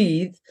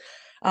breathe.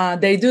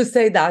 They do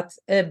say that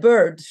a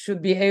bird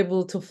should be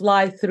able to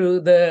fly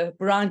through the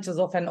branches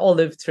of an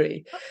olive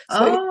tree.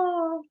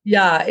 So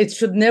it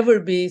should never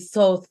be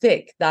so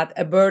thick that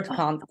a bird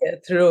can't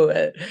get through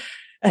it.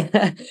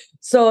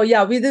 So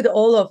we did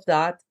all of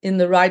that in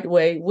the right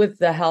way with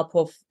the help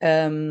of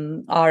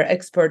our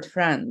expert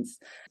friends.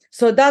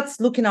 So that's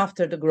looking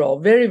after the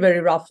grove, very, very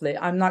roughly.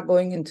 I'm not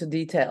going into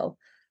detail.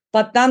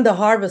 But then the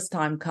harvest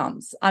time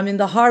comes. I mean,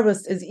 the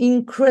harvest is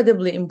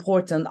incredibly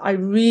important. I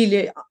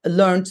really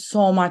learned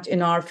so much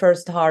in our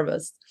first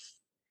harvest.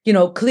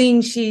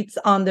 Clean sheets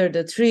under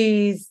the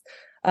trees,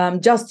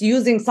 just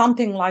using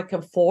something like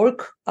a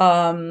fork,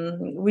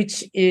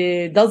 which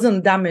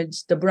doesn't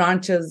damage the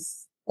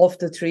branches of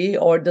the tree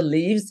or the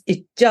leaves.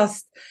 It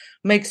just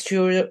makes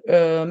sure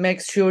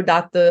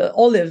that the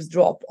olives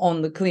drop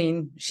on the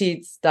clean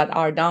sheets that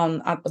are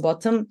down at the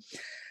bottom.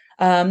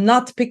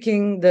 Not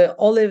picking the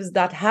olives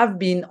that have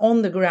been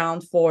on the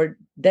ground for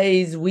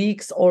days,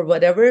 weeks, or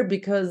whatever,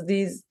 because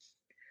these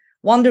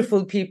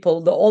wonderful people,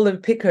 the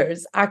olive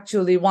pickers,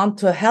 actually want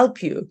to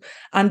help you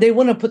and they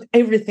want to put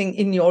everything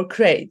in your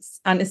crates.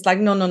 And it's like,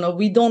 no,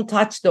 we don't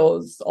touch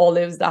those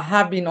olives that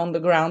have been on the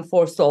ground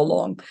for so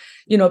long,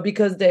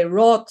 because they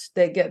rot,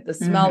 they get the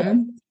smell of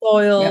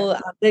soil,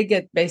 they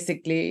get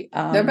basically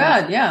they're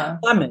bad,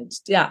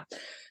 damaged. Yeah.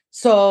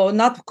 So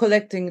not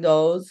collecting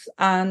those,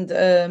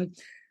 and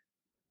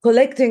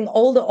collecting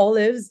all the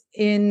olives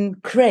in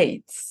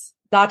crates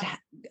that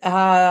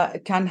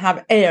can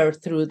have air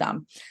through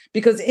them.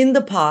 Because in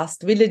the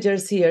past,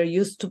 villagers here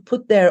used to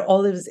put their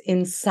olives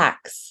in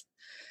sacks.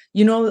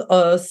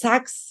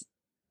 Sacks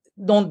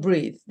don't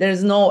breathe.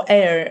 There's no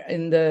air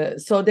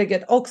so they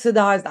get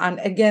oxidized, and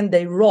again,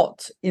 they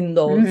rot in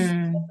those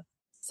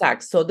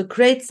sacks. So the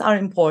crates are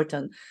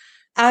important.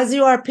 As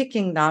you are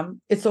picking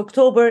them, it's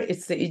October,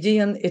 it's the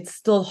Aegean, it's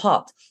still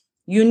hot.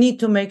 You need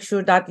to make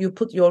sure that you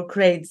put your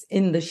crates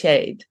in the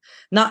shade,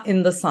 not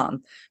in the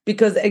sun.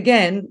 Because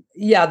again,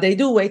 they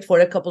do wait for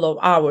a couple of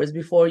hours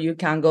before you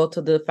can go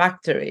to the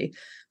factory.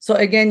 So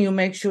again, you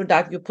make sure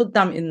that you put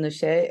them in the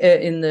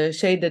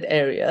shaded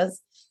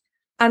areas.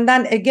 And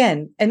then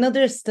again,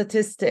 another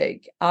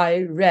statistic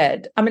I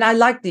read, I mean, I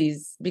like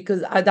these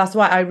because that's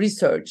why I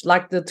researched,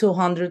 like the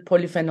 200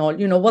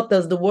 polyphenol, what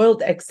does the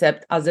world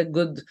accept as a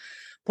good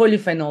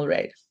polyphenol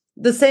rate?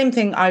 The same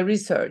thing I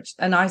researched,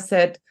 and I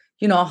said,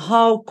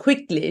 how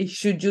quickly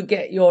should you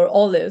get your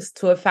olives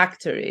to a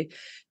factory?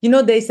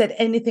 They said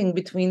anything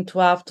between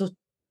 12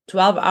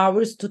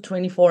 hours to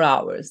 24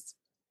 hours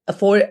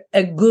for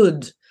a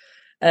good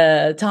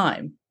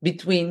time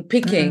between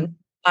picking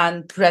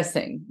and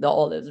pressing the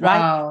olives, right?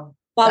 Wow.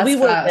 But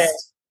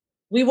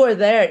we were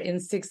there in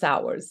 6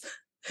 hours.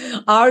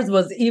 Ours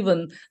was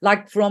even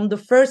like from the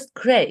first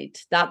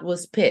crate that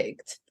was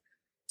picked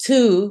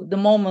to the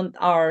moment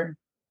our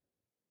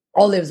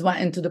olives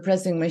went into the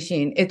pressing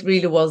machine, it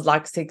really was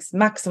like 6,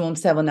 maximum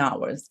 7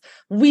 hours.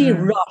 We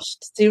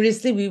rushed.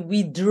 Seriously,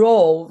 we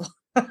drove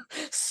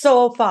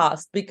so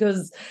fast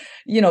because,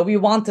 we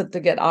wanted to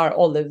get our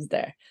olives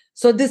there.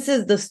 So this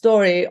is the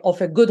story of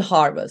a good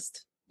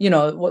harvest,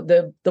 what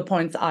the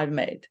points I've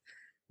made.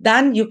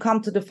 Then you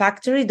come to the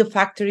factory. The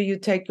factory you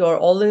take your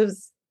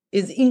olives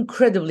is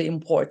incredibly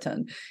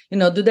important.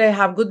 Do they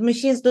have good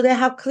machines? Do they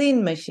have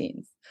clean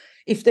machines?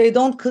 If they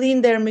don't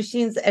clean their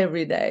machines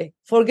every day,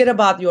 forget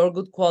about your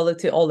good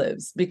quality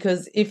olives,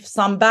 because if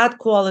some bad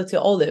quality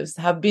olives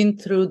have been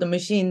through the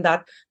machine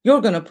that you're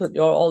going to put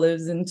your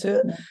olives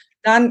into,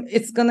 then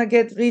it's going to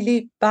get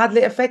really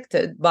badly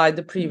affected by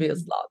the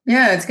previous lot.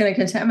 Yeah, it's going to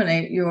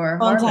contaminate your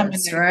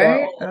harvest,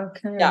 right?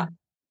 Okay. Yeah.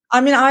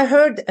 I mean, I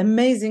heard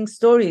amazing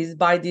stories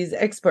by these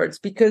experts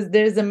because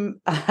there's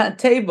a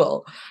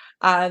table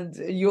and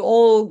you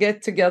all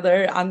get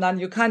together and then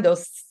you kind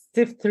of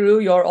sift through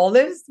your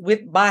olives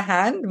by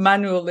hand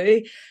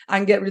manually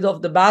and get rid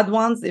of the bad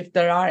ones. If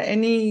there are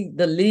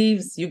the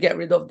leaves, you get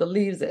rid of the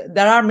leaves.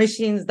 There are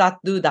machines that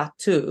do that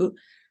too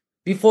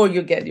before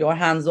you get your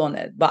hands on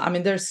it. But I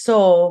mean, they're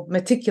so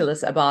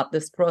meticulous about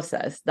this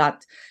process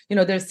that,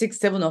 there's 6,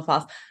 7 of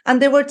us.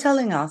 And they were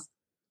telling us,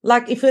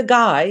 like, if a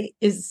guy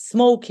is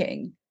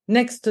smoking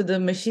next to the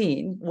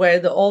machine where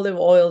the olive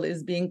oil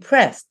is being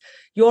pressed,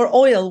 your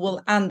oil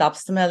will end up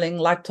smelling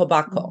like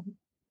tobacco.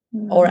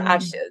 Or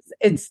ashes.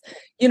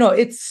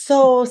 It's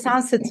so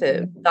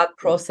sensitive, that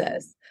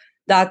process,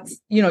 that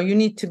you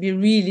need to be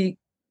really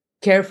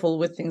careful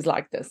with things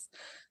like this.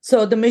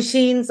 So the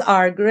machines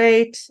are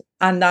great,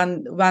 and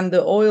then when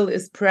the oil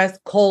is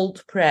pressed,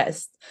 cold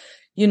pressed,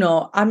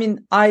 I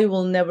mean, I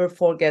will never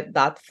forget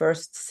that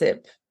first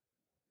sip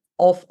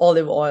of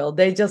olive oil.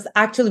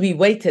 We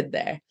waited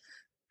there,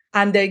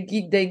 and they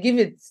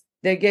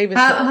gave it.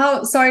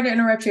 How sorry to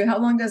interrupt you. How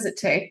long does it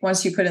take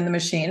once you put in the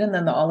machine and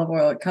then the olive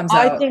oil comes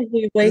out? I think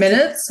we waited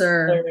minutes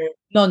or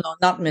no,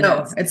 not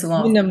minutes. No, it's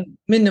long.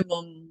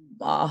 Minimum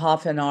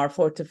half an hour,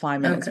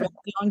 45 minutes. Okay.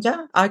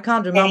 Yonca? I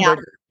can't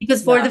remember.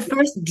 Because for the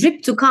first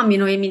drip to come, I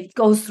mean, it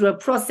goes through a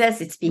process.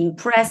 It's being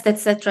pressed,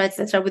 etc.,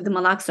 with the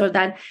malaxor.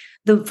 That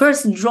the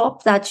first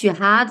drop that you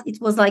had,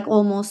 it was like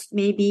almost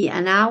maybe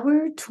an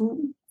hour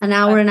to an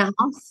hour and a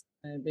half.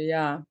 Maybe,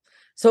 yeah.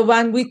 So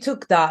when we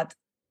took that,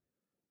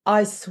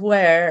 I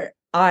swear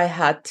I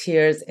had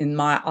tears in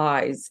my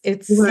eyes.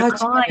 It's such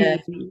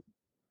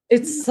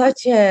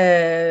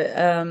a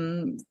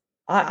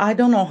I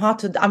don't know how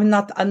to. I mean,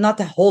 not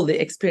a holy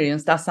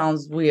experience. That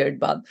sounds weird,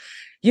 but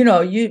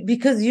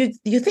because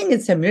you think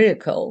it's a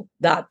miracle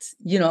that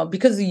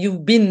because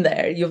you've been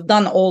there, you've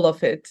done all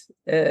of it.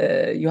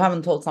 You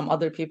haven't told some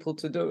other people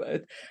to do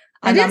it.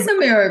 And it's a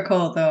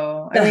miracle,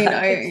 though. I mean,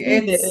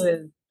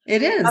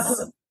 it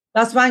is.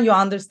 That's when you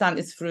understand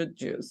it's fruit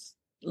juice.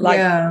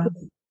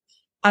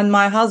 And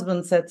my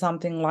husband said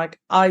something like,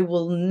 I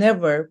will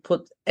never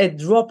put a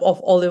drop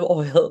of olive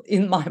oil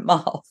in my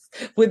mouth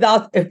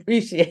without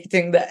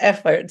appreciating the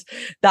effort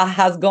that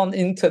has gone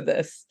into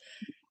this.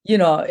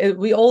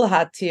 We all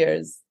had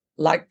tears,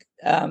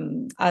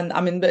 and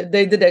I mean,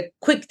 they did a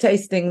quick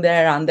tasting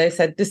there and they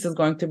said, this is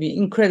going to be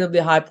incredibly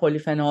high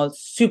polyphenol,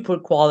 super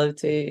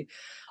quality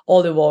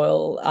olive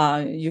oil.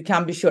 You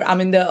can be sure. I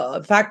mean,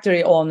 the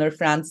factory owner,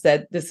 Franz,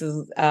 said this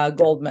is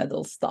gold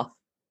medal stuff.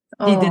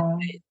 He did.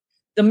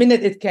 The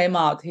minute it came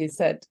out, he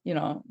said,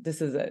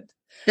 this is it.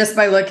 Just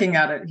by looking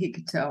at it, he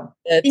could tell.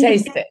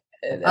 Taste it.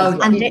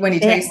 When he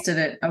tasted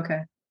it.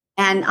 Okay.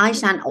 And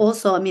Aishan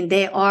also, I mean,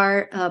 they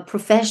are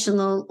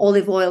professional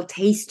olive oil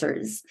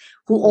tasters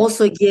who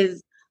also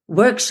give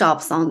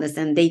workshops on this,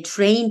 and they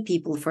train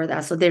people for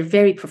that. So they're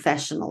very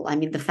professional. I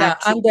mean, the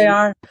fact and they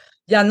are,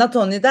 not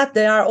only that,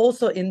 they are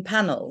also in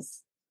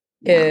panels.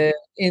 Yeah.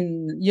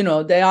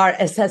 They are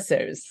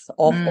assessors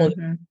of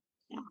olive.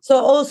 So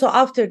also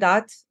after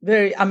that,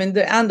 the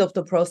end of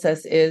the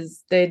process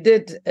is they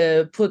did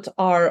put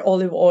our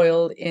olive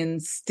oil in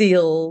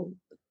steel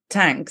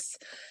tanks,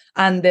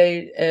 and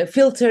they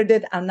filtered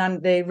it, and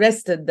then they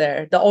rested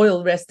there. The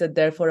oil rested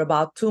there for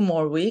about 2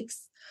 more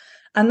weeks.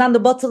 And then the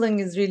bottling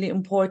is really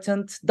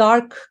important.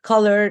 Dark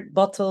colored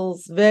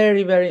bottles,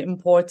 very, very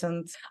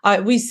important.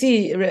 We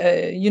see,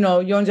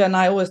 Yonca and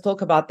I always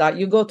talk about that.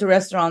 You go to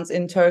restaurants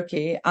in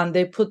Turkey and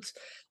they put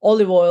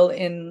olive oil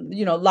in,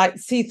 light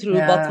see-through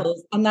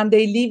bottles, and then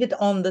they leave it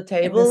on the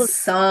table. In the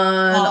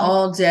sun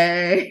all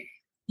day.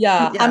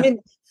 Yeah. I mean,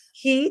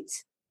 heat,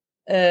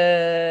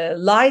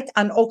 light,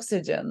 and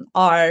oxygen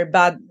are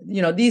bad.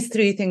 These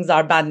 3 things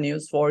are bad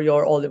news for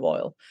your olive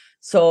oil.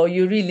 So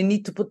you really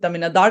need to put them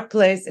in a dark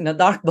place, in a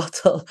dark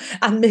bottle,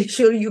 and make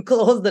sure you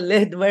close the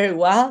lid very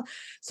well.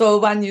 So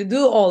when you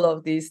do all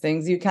of these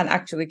things, you can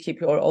actually keep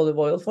your olive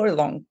oil for a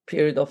long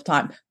period of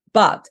time.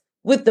 But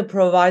with the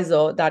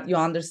proviso that you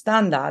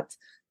understand that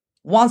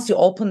once you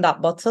open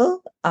that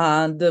bottle,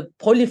 the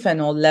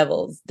polyphenol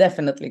levels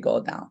definitely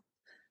go down.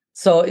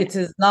 So it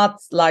is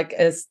not like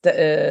a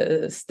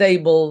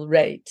stable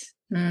rate.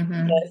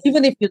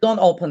 Even if you don't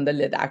open the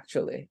lid,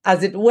 actually,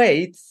 as it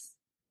waits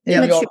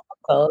in your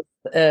bottle,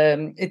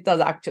 it does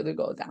actually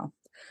go down.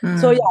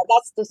 So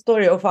that's the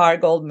story of our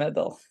gold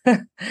medal.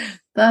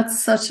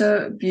 That's such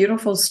a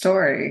beautiful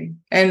story.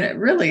 And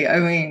really, I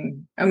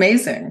mean,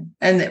 amazing.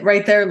 And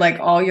right there,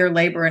 like all your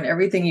labor and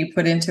everything you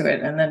put into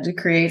it, and then to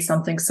create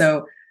something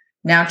so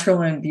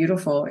natural and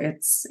beautiful,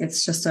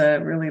 it's just a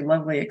really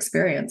lovely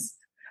experience.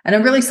 And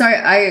I'm really sorry,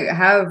 I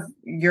have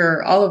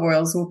your olive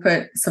oils. We'll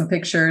put some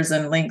pictures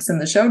and links in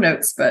the show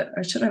notes, but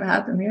I should have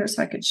had them here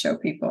so I could show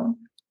people.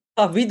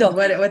 We don't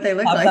what they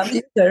look like.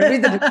 We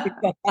didn't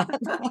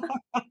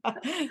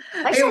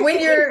Actually, when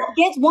you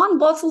get one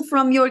bottle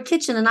from your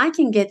kitchen, and I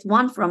can get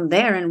one from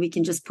there, and we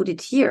can just put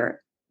it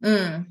here.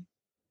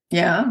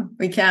 Yeah,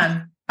 we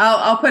can.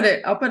 I'll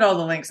put all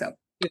the links up.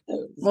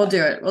 We'll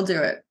do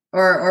it.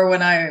 Or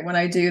when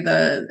I do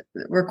the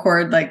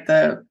record, like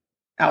the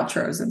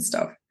outros and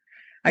stuff,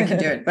 I can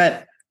do it.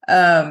 But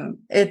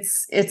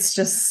it's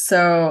just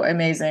so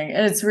amazing,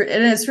 and it's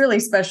really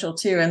special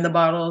too. And the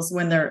bottles,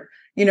 when they're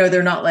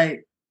not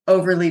like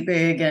overly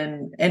big,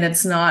 and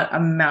it's not a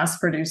mass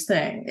produced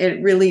thing.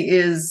 It really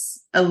is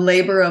a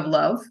labor of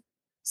love,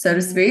 so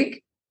to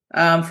speak,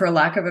 for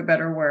lack of a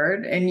better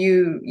word. And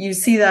you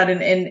see that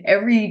in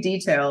every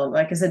detail,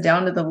 like I said,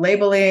 down to the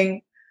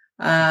labeling,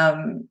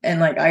 and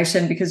like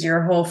Aishin, because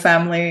your whole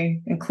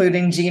family,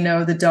 including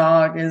Gino, the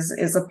dog,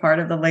 is a part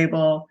of the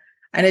label.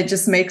 And it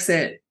just makes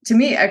it, to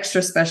me,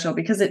 extra special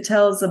because it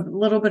tells a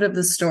little bit of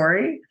the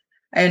story.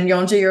 And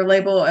Yonca, your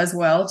label as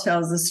well,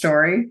 tells the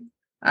story.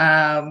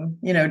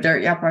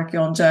 Dirt Yaprak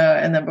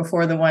Yonca, and then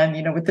before the one,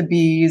 with the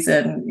bees,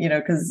 and,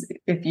 because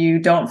if you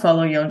don't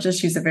follow Yonca,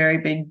 she's a very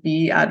big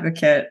bee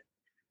advocate,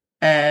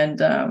 and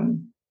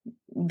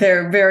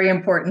they're very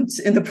important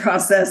in the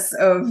process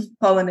of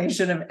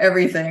pollination of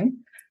everything,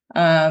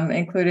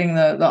 including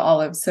the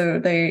olives. So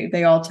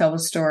they all tell a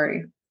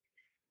story.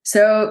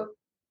 So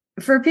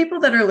for people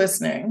that are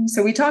listening,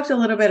 so we talked a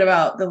little bit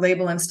about the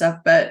label and stuff,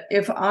 but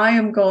if I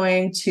am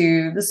going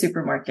to the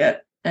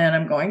supermarket and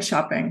I'm going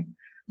shopping,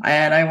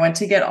 and I went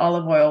to get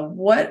olive oil,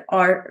 what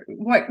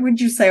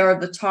would you say are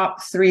the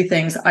top 3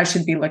 things I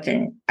should be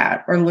looking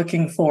at or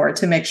looking for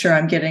to make sure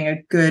I'm getting a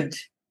good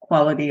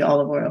quality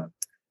olive oil?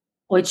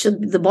 Well,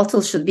 the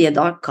bottle should be a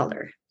dark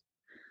color.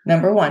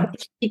 Number 1.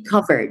 It should be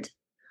covered.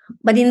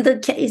 But in the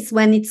case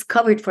when it's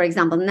covered, for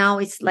example, now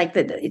it's like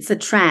it's a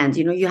trend,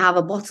 you have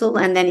a bottle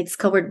and then it's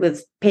covered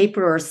with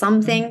paper or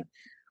something.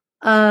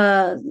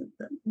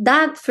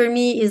 That for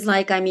me is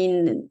like,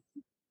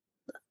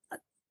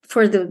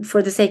 for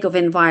the sake of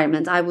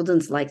environment, I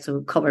wouldn't like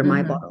to cover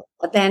my bottle.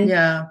 But then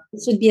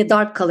it should be a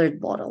dark colored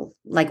bottle,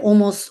 like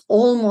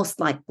almost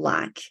like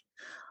black.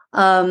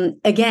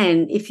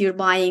 Again, if you're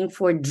buying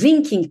for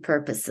drinking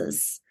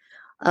purposes,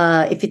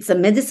 if it's a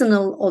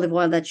medicinal olive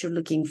oil that you're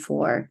looking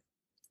for,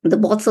 the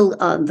bottle,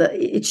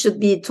 it should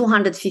be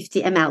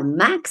 250 ml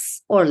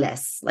max or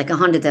less, like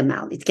 100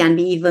 ml. It can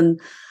be even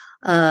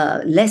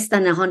less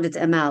than 100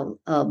 ml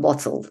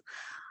bottle.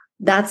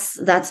 That's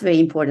very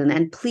important.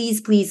 And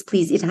please,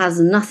 it has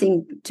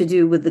nothing to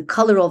do with the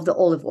color of the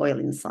olive oil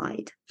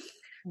inside.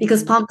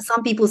 Because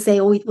some people say,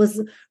 oh, it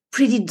was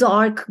pretty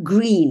dark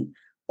green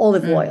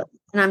olive oil.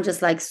 And I'm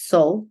just like,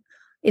 so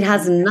it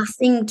has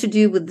nothing to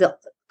do with the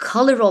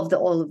color of the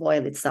olive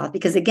oil itself.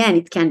 Because again,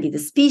 it can be the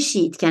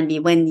species, it can be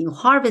when you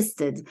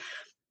harvested.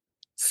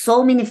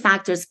 So many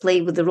factors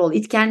play with the role.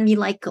 It can be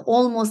like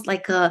almost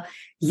like a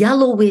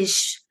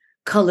yellowish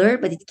color,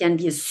 but it can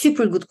be a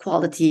super good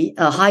quality,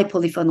 high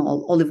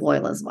polyphenol olive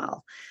oil as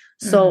well.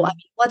 So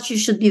what you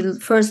should be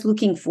first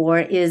looking for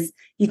is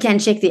you can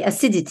check the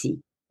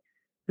acidity,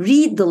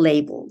 read the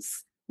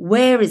labels.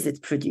 Where is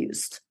it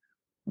produced?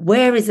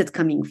 Where is it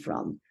coming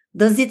from?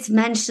 does it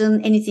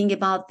mention anything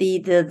about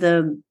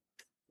the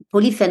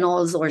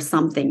polyphenols or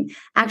something?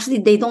 Actually,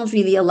 they don't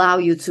really allow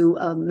you to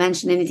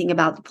mention anything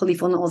about the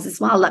polyphenols as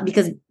well,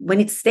 because when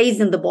it stays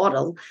in the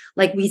bottle,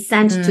 like we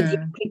send to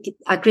the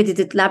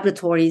accredited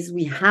laboratories,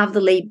 we have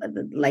the label,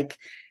 like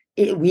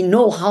we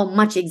know how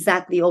much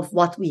exactly of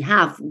what we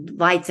have: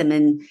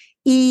 vitamin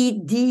E,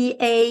 D,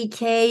 A,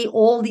 K,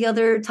 all the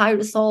other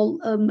tyrosol,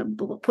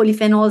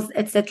 polyphenols,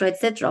 etc.,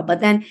 etc. But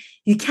then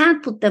you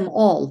can't put them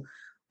all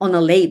on a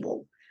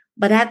label,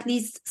 but at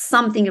least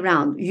something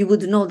around. You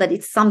would know that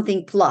it's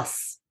something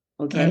plus,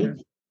 okay?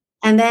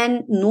 And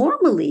then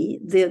normally,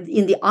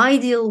 in the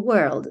ideal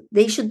world,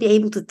 they should be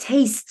able to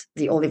taste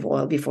the olive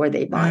oil before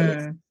they buy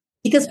it.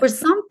 Because for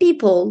some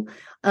people,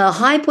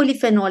 high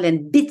polyphenol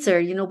and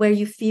bitter, where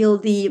you feel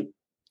the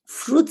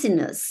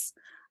fruitiness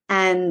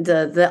and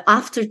the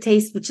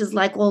aftertaste, which is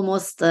like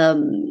almost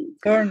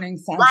burning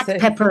black sensation.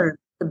 pepper,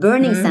 the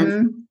burning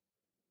scent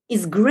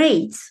is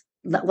great,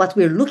 what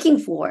we're looking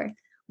for.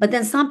 But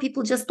then some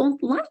people just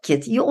don't like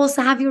it. You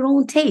also have your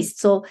own taste.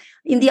 So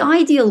in the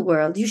ideal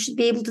world, you should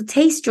be able to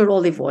taste your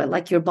olive oil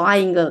like you're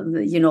buying,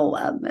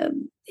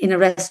 in a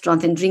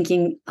restaurant and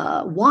drinking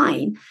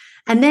wine.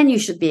 And then you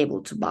should be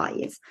able to buy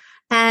it.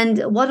 And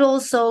what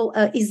also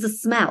is the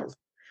smell.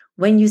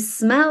 When you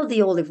smell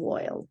the olive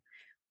oil,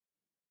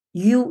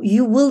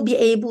 you will be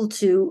able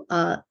to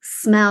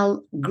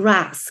smell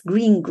grass,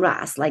 green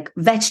grass, like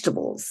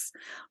vegetables,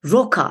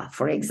 roca,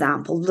 for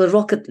example, the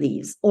rocket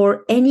leaves,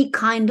 or any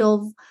kind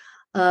of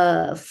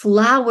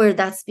flower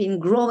that's been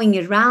growing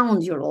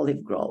around your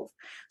olive grove.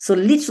 So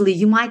literally,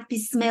 you might be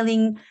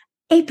smelling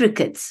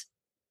apricots,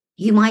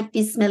 you might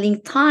be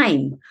smelling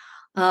thyme,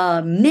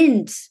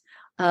 mint,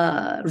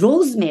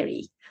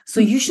 rosemary. So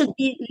you should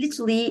be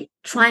literally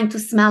trying to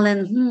smell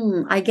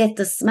and I get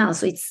the smell.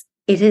 So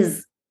it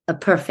is a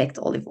perfect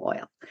olive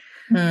oil.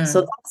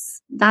 So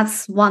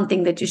that's one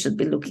thing that you should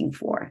be looking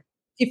for.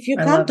 If you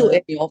can't do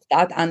any of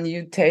that and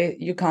you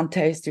can't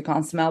taste, you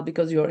can't smell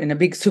because you're in a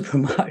big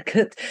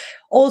supermarket,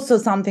 also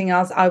something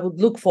else I would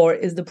look for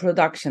is the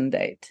production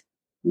date.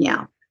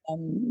 Yeah.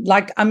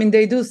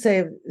 They do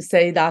say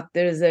that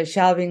there is a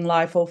shelving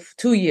life of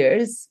 2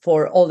 years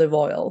for olive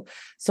oil.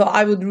 So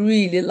I would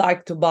really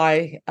like to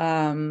buy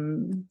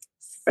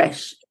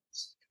fresh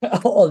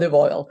olive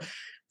oil.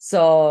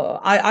 So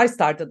I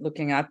started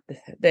looking at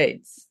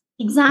dates.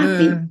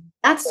 Exactly.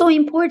 That's so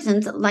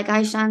important, like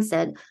Aishan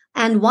said.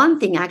 And one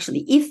thing,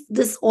 actually, if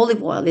this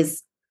olive oil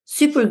is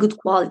super good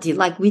quality,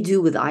 like we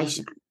do with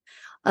Aishan,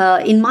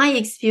 in my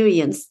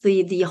experience,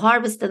 the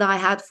harvest that I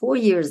had 4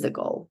 years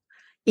ago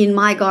in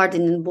my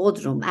garden in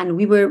Bodrum, and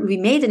we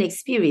made an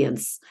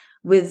experience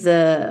with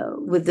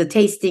the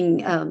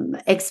tasting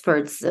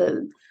experts,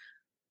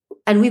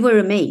 and we were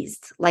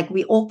amazed. Like,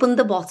 we opened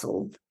the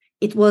bottle.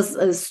 It was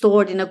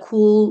stored in a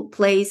cool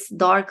place,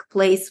 dark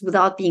place,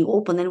 without being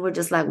open. And we're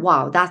just like,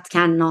 wow, that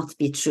cannot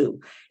be true.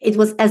 It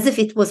was as if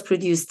it was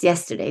produced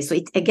yesterday. So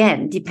it,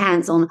 again,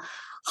 depends on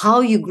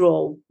how you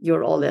grow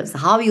your olives,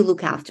 how you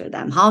look after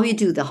them, how you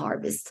do the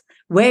harvest,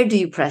 where do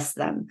you press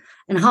them,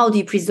 and how do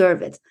you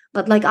preserve it.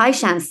 But like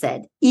Aishan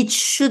said, it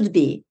should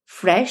be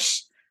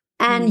fresh,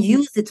 and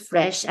use it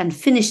fresh and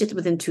finish it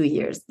within 2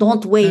 years.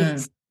 Don't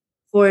wait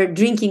for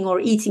drinking or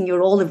eating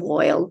your olive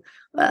oil,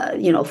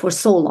 for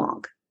so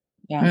long.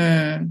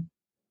 Yeah.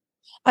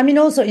 I mean,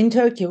 also in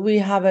Turkey, we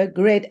have a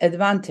great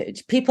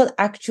advantage. People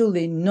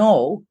actually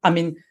know,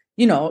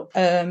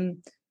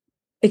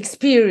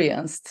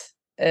 experienced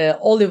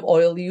olive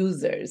oil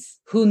users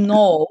who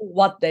know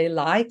what they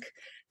like.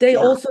 They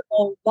also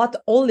know what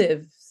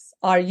olives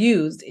are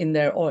used in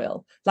their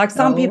oil. Like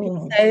some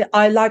people say,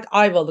 I like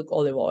Ayvalık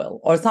olive oil.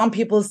 Or some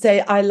people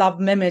say, I love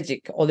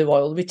Memecik olive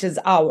oil, which is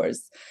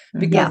ours.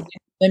 Because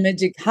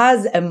Memecik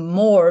has a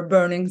more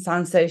burning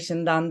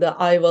sensation than the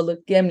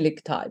Ayvalık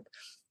Gemlik type.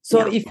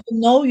 So if you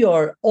know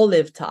your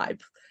olive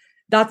type,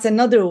 that's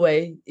another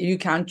way you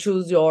can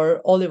choose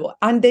your olive oil.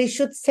 And they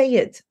should say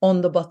it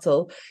on the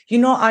bottle.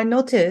 I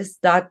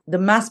noticed that the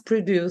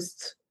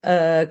mass-produced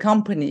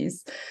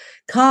companies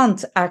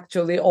can't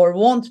actually or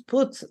won't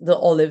put the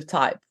olive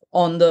type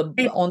on the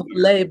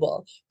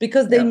label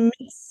because they mix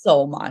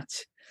so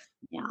much.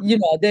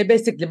 They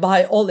basically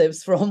buy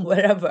olives from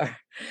wherever.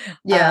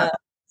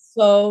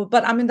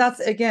 But I mean, that's,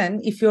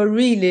 again, if you're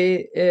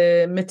really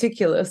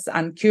meticulous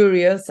and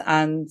curious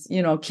and,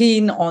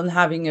 keen on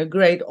having a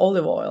great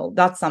olive oil,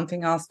 that's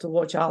something else to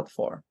watch out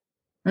for.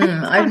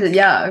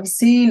 I've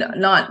seen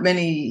not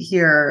many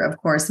here, of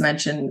course,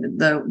 mention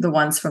the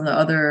ones from the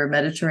other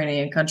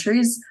Mediterranean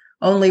countries,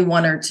 only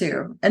 1 or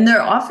 2. And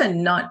they're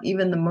often not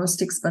even the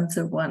most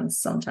expensive ones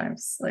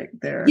sometimes. Like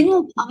they're...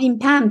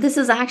 Pam, this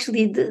is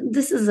actually,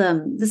 this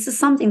is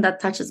something that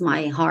touches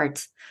my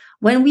heart.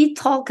 When we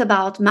talk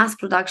about mass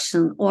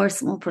production or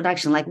small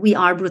production, like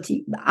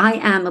I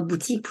am a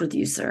boutique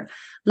producer.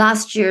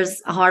 Last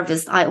year's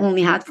harvest, I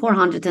only had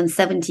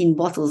 417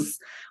 bottles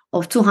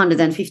of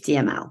 250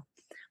 ml.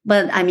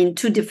 But I mean,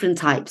 2 different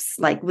types,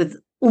 like with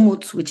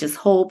Umut, which is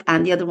hope,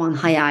 and the other one,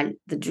 Hayal,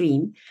 the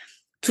dream,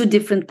 2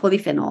 different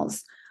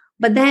polyphenols.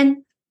 But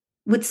then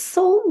with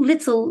so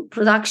little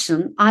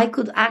production,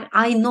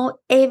 I know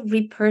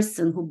every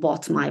person who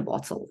bought my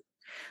bottle.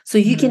 So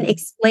you can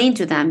explain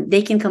to them,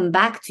 they can come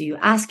back to you,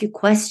 ask you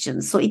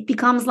questions. So it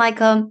becomes like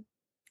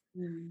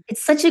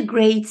it's such a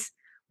great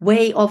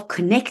way of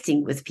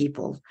connecting with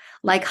people,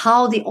 like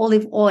how the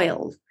olive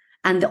oil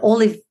and the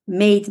olive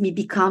made me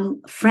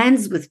become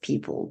friends with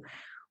people,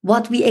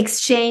 what we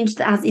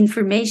exchanged as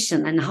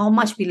information and how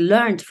much we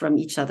learned from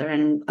each other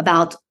and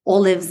about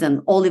olives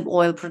and olive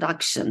oil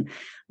production.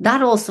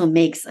 That also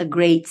makes a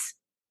great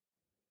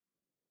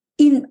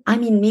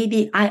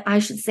maybe I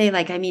should say,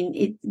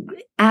 it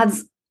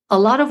adds a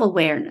lot of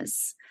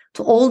awareness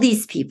to all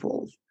these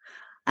people.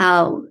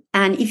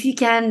 And if you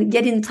can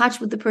get in touch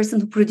with the person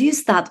who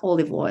produced that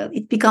olive oil,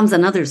 it becomes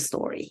another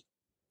story.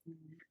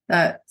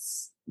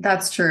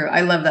 That's true.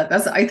 I love that.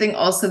 That's, I think,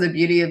 also the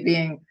beauty of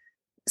being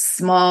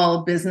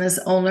small business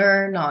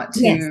owner, not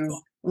to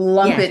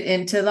lump it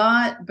into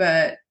that.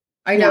 But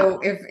I know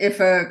if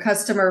a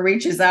customer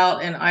reaches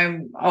out, and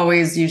I'm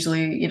always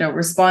usually,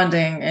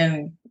 responding,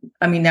 and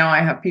I mean, now I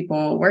have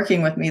people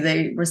working with me,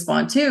 they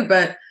respond too,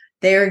 but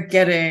they're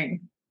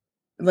getting,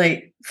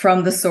 like,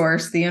 from the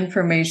source, the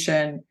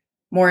information,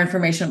 more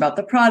information about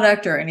the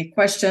product or any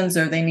questions,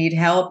 or they need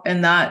help.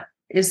 And that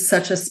is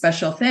such a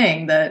special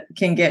thing that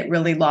can get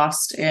really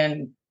lost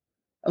in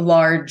a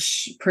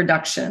large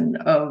production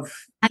of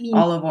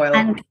olive oil.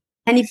 And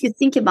if you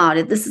think about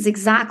it, this is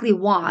exactly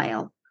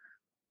why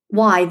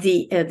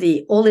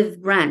the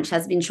olive branch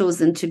has been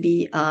chosen to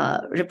be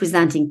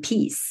representing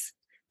peace,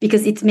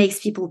 because it makes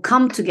people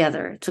come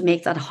together to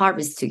make that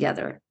harvest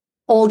together.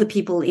 All the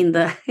people in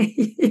the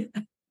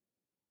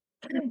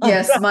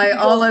yes, my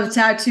olive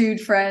tattooed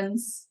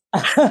friends.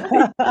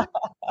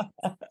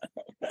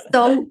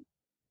 So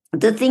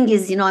the thing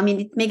is,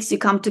 it makes you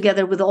come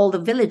together with all the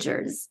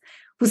villagers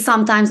who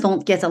sometimes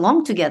don't get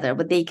along together,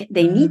 but they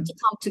need to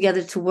come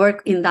together to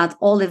work in that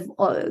olive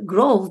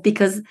grove,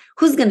 because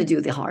who's going to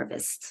do the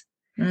harvest?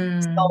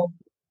 So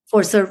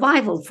for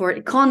survival, for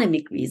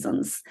economic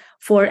reasons,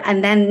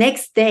 and then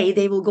next day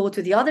they will go to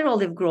the other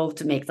olive grove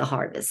to make the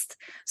harvest.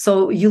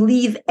 So you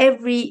leave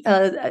every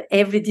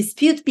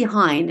dispute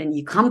behind, and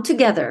you come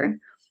together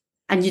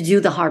and you do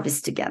the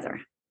harvest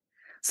together.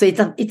 So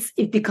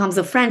it becomes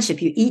a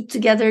friendship. You eat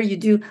together. You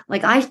do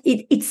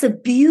it's a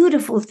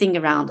beautiful thing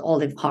around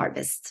olive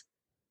harvest.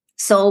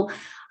 So,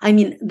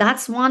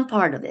 that's one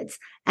part of it.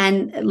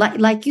 And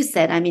like you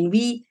said,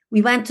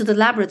 we went to the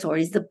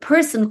laboratories. The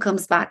person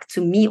comes back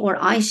to me or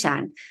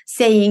Aishan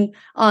saying,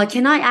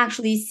 can I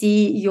actually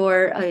see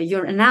your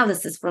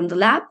analysis from the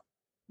lab?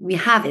 We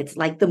have it,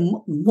 like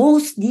the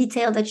most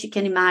detailed that you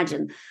can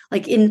imagine.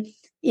 Like in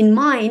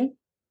mine,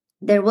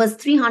 there was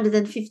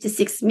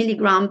 356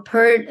 milligram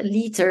per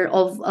liter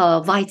of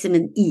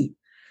vitamin E.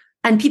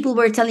 And people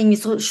were telling me,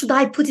 so should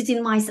I put it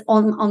in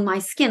on my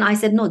skin? I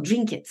said, no,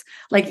 drink it.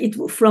 Like it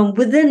from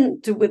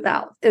within to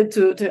without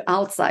to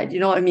outside,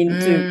 But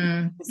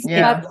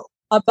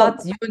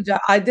Yonca,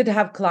 I did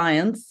have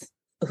clients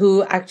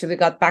who actually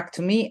got back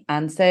to me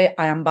and say,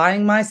 I am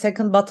buying my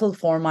second bottle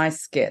for my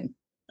skin.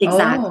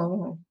 Exactly.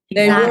 Oh.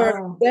 They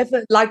were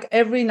definitely like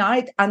every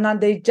night, and then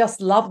they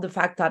just loved the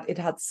fact that it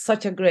had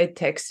such a great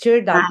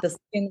texture that the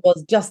skin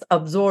was just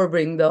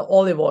absorbing the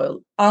olive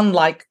oil.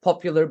 Unlike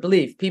popular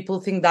belief, people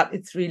think that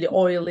it's really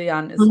oily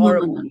and it's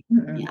horrible.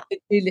 Yeah.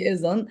 It really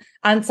isn't.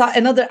 And so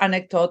another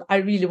anecdote I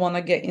really want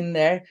to get in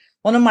there.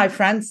 One of my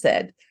friends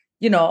said,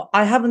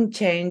 I haven't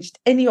changed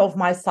any of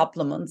my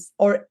supplements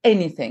or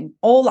anything.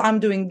 All I'm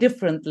doing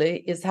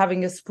differently is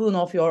having a spoon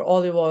of your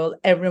olive oil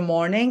every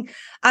morning.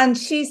 And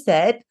she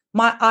said,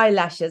 my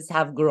eyelashes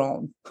have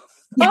grown.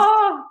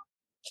 Oh,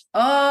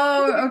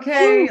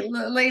 okay.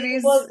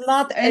 Ladies,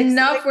 not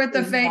enough with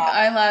the fake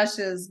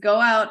eyelashes. Go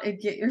out and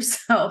get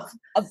yourself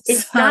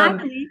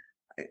some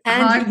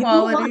high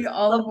quality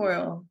olive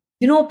oil.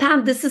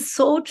 Pam, this is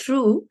so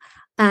true.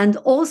 And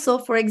also,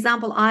 for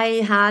example, I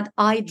had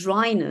eye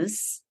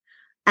dryness,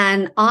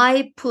 and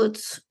I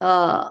put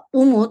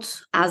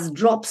umut as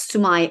drops to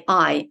my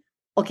eye.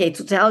 Okay,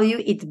 to tell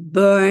you, it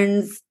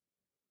burns.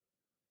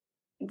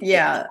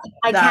 Yeah,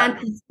 I can't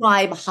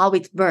describe how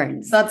it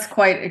burns. That's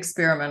quite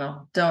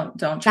experimental. Don't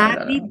try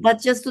that. But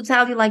just to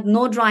tell you, like,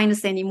 no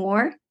dryness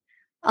anymore.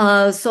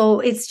 So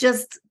it's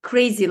just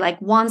crazy.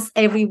 Like once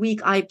every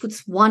week, I put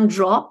one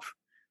drop,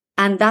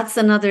 and that's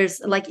another.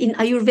 Like in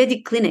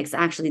Ayurvedic clinics,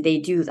 actually, they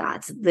do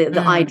that. The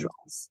eye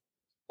drops.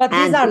 But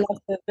these are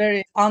like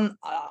very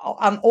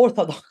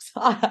unorthodox.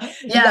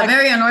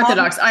 Very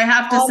unorthodox. I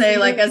have to say,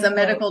 like, as a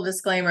medical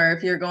disclaimer,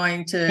 if you're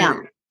going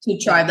to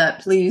try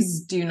that,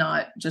 please do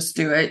not just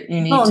do it.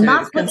 You need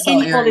to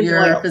consult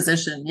your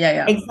physician.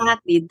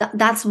 Exactly.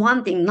 That's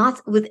one thing.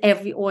 Not with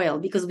every oil,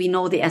 because we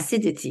know the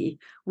acidity.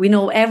 We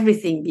know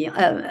everything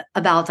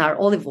about our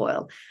olive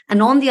oil.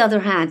 And on the other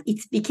hand,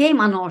 it became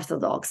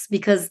unorthodox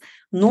because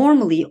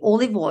normally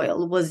olive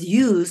oil was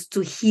used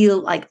to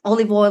heal, like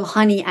olive oil,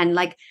 honey, and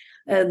like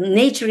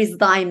nature is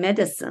thy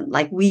medicine.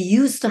 Like we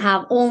used to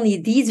have only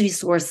these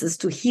resources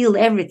to heal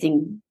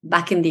everything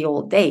back in the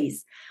old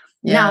days.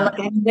 Now,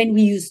 like when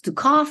we used to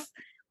cough,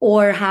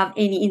 or have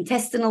any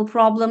intestinal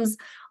problems,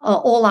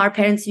 all our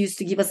parents used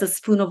to give us a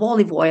spoon of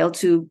olive oil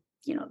to,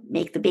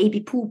 make the baby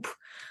poop,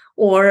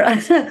 or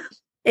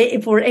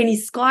for any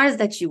scars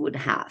that you would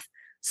have.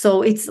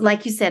 So it's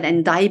like you said,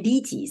 and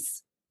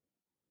diabetes.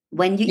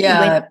 When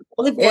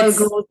olive oil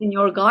grows in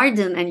your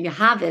garden and you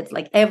have it,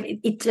 like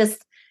it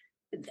just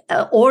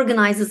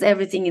organizes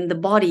everything in the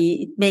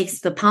body. It makes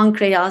the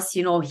pancreas,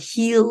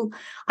 heal.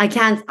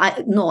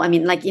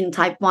 Like in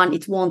type 1,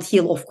 it won't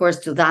heal, of course,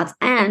 to that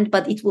end,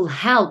 but it will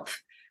help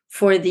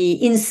for the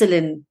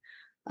insulin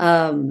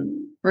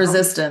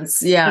resistance.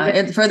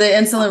 For the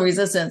insulin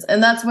resistance.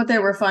 And that's what they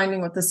were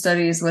finding with the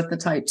studies with the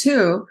type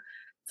 2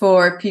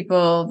 for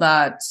people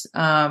that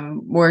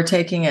were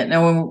taking it.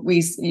 Now, when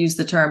we use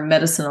the term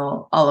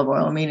medicinal olive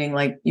oil, meaning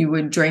like you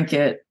would drink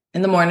it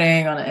in the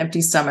morning on an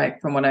empty stomach,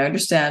 from what I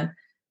understand,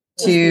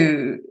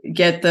 to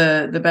get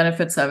the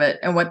benefits of it.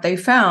 And what they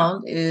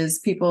found is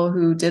people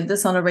who did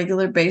this on a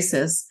regular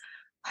basis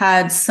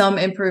had some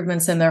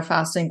improvements in their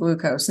fasting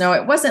glucose. Now,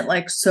 it wasn't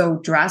like so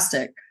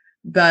drastic,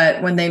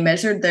 but when they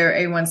measured their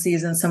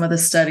A1Cs in some of the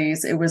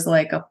studies, it was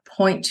like a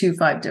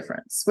 0.25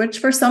 difference, which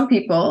for some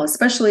people,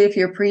 especially if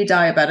you're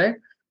pre-diabetic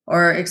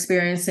or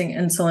experiencing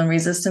insulin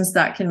resistance,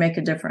 that can make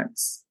a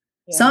difference.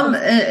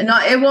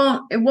 Yeah.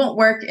 It won't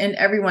work in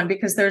everyone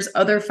because there's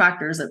other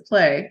factors at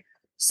play.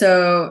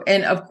 So,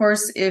 and of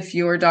course, if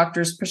your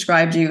doctors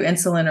prescribed you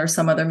insulin or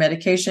some other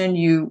medication,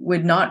 you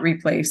would not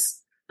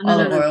replace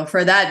olive oil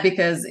for that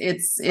because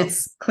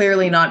it's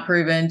clearly not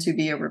proven to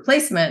be a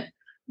replacement,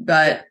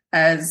 but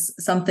as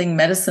something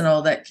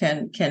medicinal that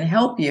can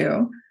help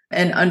you,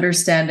 and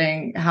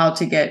understanding how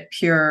to get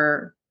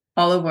pure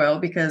olive oil.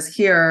 Because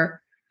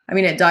here, at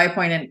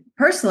DietPoint, and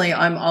personally,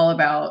 I'm all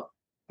about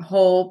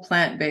whole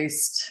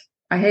plant-based.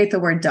 I hate the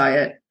word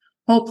diet,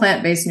 whole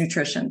plant-based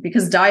nutrition,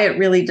 because diet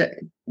really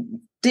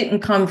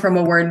didn't come from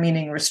a word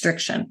meaning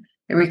restriction.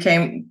 It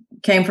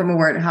came from a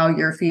word how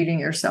you're feeding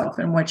yourself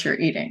and what you're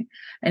eating.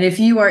 And if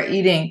you are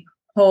eating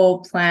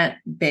whole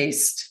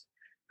plant-based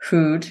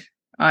food,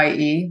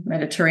 i.e.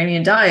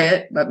 Mediterranean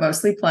diet, but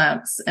mostly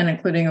plants, and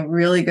including a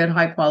really good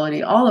high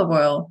quality olive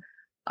oil,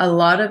 a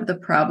lot of the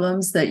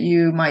problems that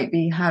you might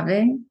be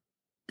having,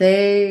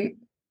 they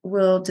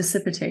will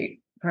dissipate.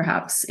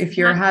 Perhaps if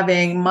you're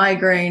having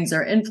migraines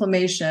or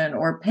inflammation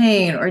or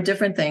pain or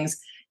different things,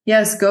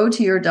 yes, go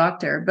to your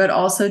doctor, but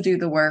also do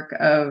the work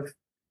of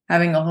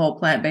having a whole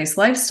plant-based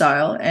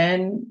lifestyle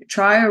and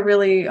try a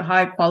really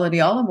high quality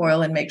olive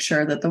oil and make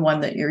sure that the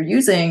one that you're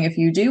using, if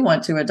you do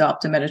want to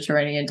adopt a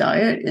Mediterranean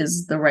diet,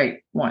 is the right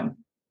one.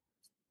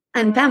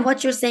 And Pam,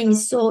 what you're saying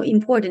is so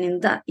important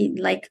in that,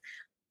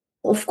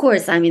 of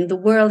course, the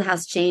world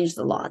has changed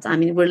a lot.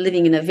 We're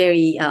living in a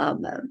very,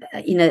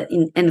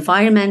 in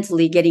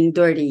environmentally getting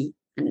dirty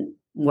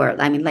world.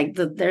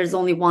 There's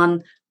only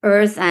one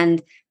earth,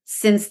 and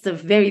since the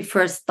very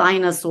first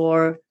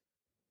dinosaur,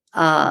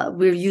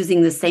 we're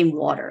using the same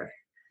water.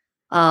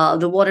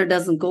 The water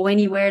doesn't go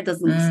anywhere,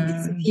 doesn't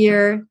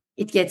disappear.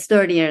 It gets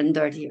dirtier and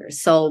dirtier.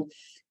 So,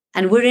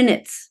 and we're in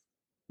it.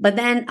 But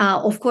then,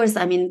 of course,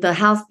 the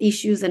health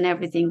issues and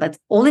everything. But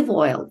olive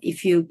oil,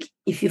 if you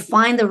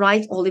find the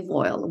right olive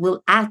oil,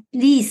 will at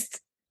least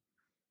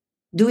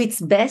do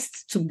its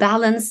best to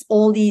balance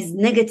all these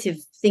negative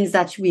things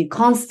that we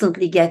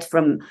constantly get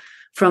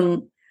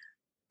from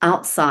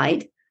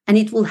outside, and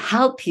it will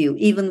help you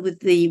even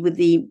with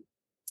the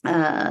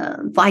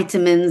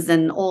vitamins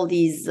and all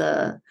these.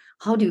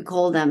 How do you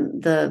call them?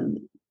 The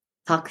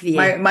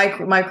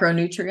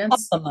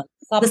micronutrients.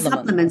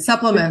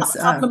 Supplements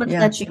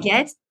that you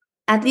get.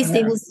 At least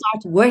they will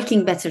start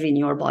working better in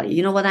your body.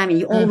 You know what I mean?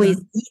 You always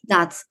need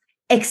that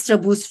extra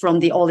boost from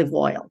the olive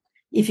oil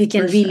if you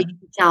can reach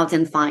out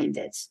and find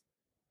it.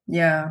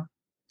 Yeah.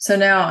 So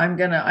now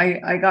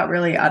I got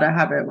really out of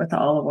habit with the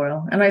olive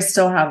oil, and I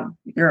still have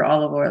your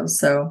olive oil.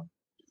 So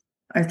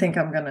I think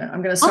I'm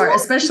gonna start,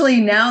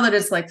 especially now that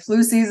it's like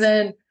flu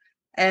season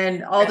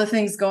and all the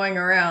things going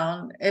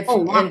around.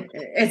 And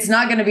it's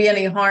not going to be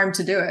any harm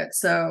to do it.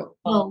 So,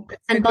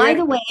 and by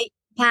the way,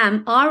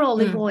 Pam, our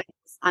olive oils,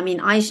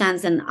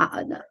 Aishan's and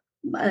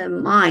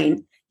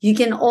mine, you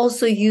can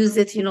also use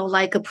it,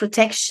 like a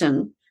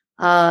protection,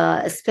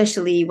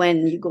 especially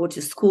when you go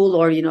to school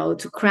or,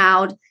 to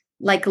crowd,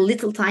 like a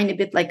little tiny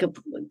bit, like a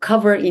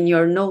cover in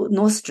your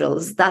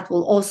nostrils. That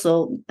will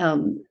also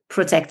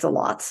protect a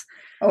lot.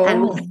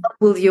 And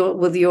with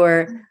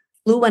your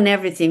flu and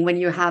everything, when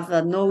you have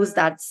a nose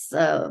that's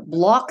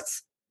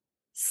blocked,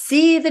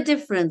 see the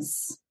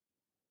difference.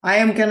 I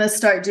am going to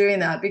start doing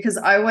that because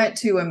I went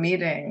to a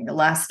meeting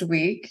last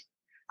week.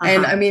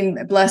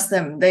 And bless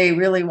them. They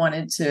really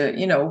wanted to,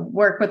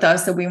 work with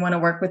us. So we want to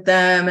work with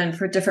them. And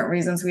for different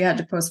reasons, we had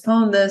to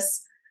postpone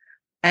this.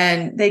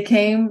 And they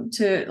came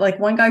to, like,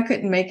 one guy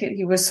couldn't make it.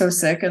 He was so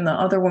sick. And the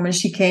other woman,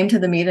 she came to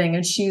the meeting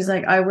and she's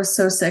like, I was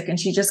so sick. And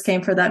she just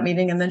came for that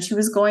meeting. And then she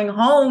was going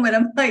home. And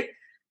I'm like,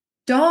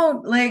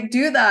 don't like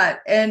do that.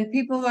 And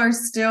people are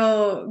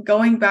still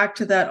going back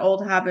to that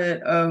old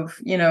habit of,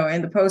 you know,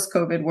 in the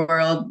post-COVID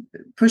world,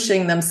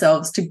 pushing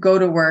themselves to go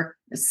to work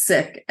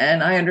sick.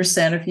 And I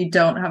understand if you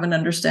don't have an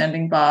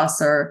understanding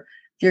boss or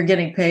if you're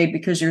getting paid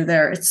because you're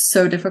there, it's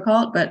so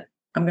difficult, but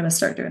I'm going to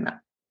start doing that.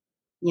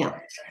 Yeah.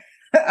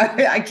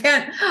 I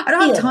can't, I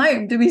don't have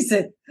time to be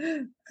sick.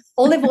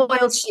 Olive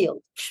oil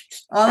shield.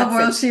 Olive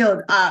oil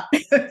shield.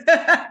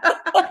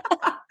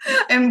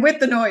 And with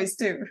the noise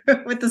too,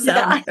 with the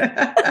sound.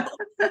 Yeah.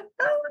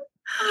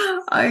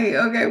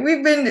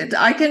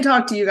 I can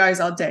talk to you guys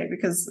all day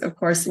because of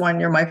course, one,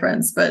 you're my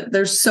friends, but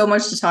there's so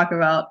much to talk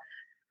about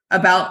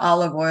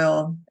olive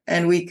oil,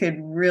 and we could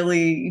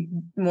really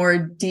more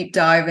deep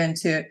dive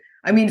into,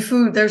 I mean,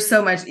 food, there's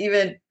so much,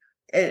 even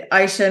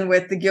Aishan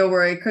with the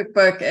Gilroy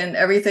cookbook and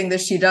everything that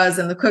she does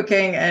and the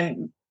cooking,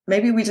 and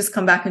maybe we just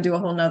come back and do a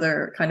whole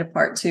nother kind of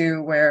part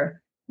two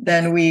where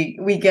then we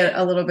get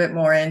a little bit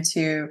more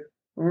into,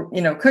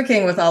 you know,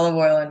 cooking with olive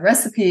oil and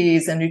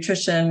recipes and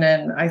nutrition.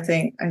 And I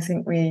think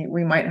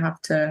we might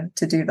have to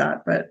do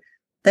that. But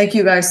thank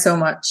you guys so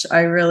much.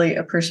 I really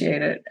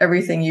appreciate it.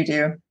 Everything you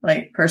do,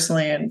 like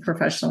personally and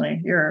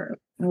professionally. You're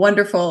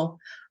wonderful,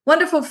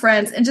 wonderful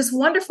friends and just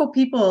wonderful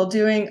people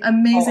doing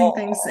amazing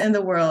things in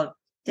the world.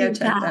 Go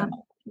check them.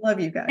 Love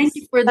you guys. Thank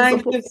you for the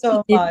Thank you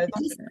so much.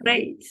 This is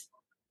great.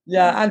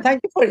 Yeah, and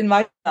thank you for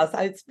inviting us.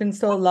 It's been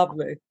so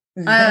lovely.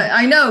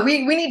 I know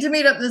we need to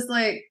meet up this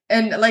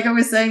and like I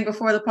was saying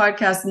before the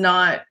podcast,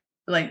 not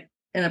like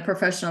in a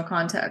professional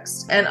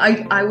context. And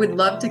I would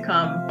love to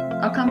come.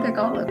 I'll come pick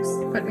olives.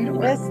 Put me to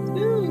work.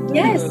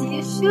 Yes,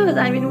 you should.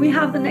 I mean, we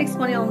have the next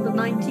one on the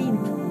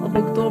 19th of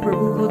October.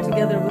 We'll go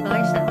together with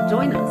Aisha.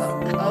 Join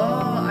us.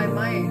 Oh.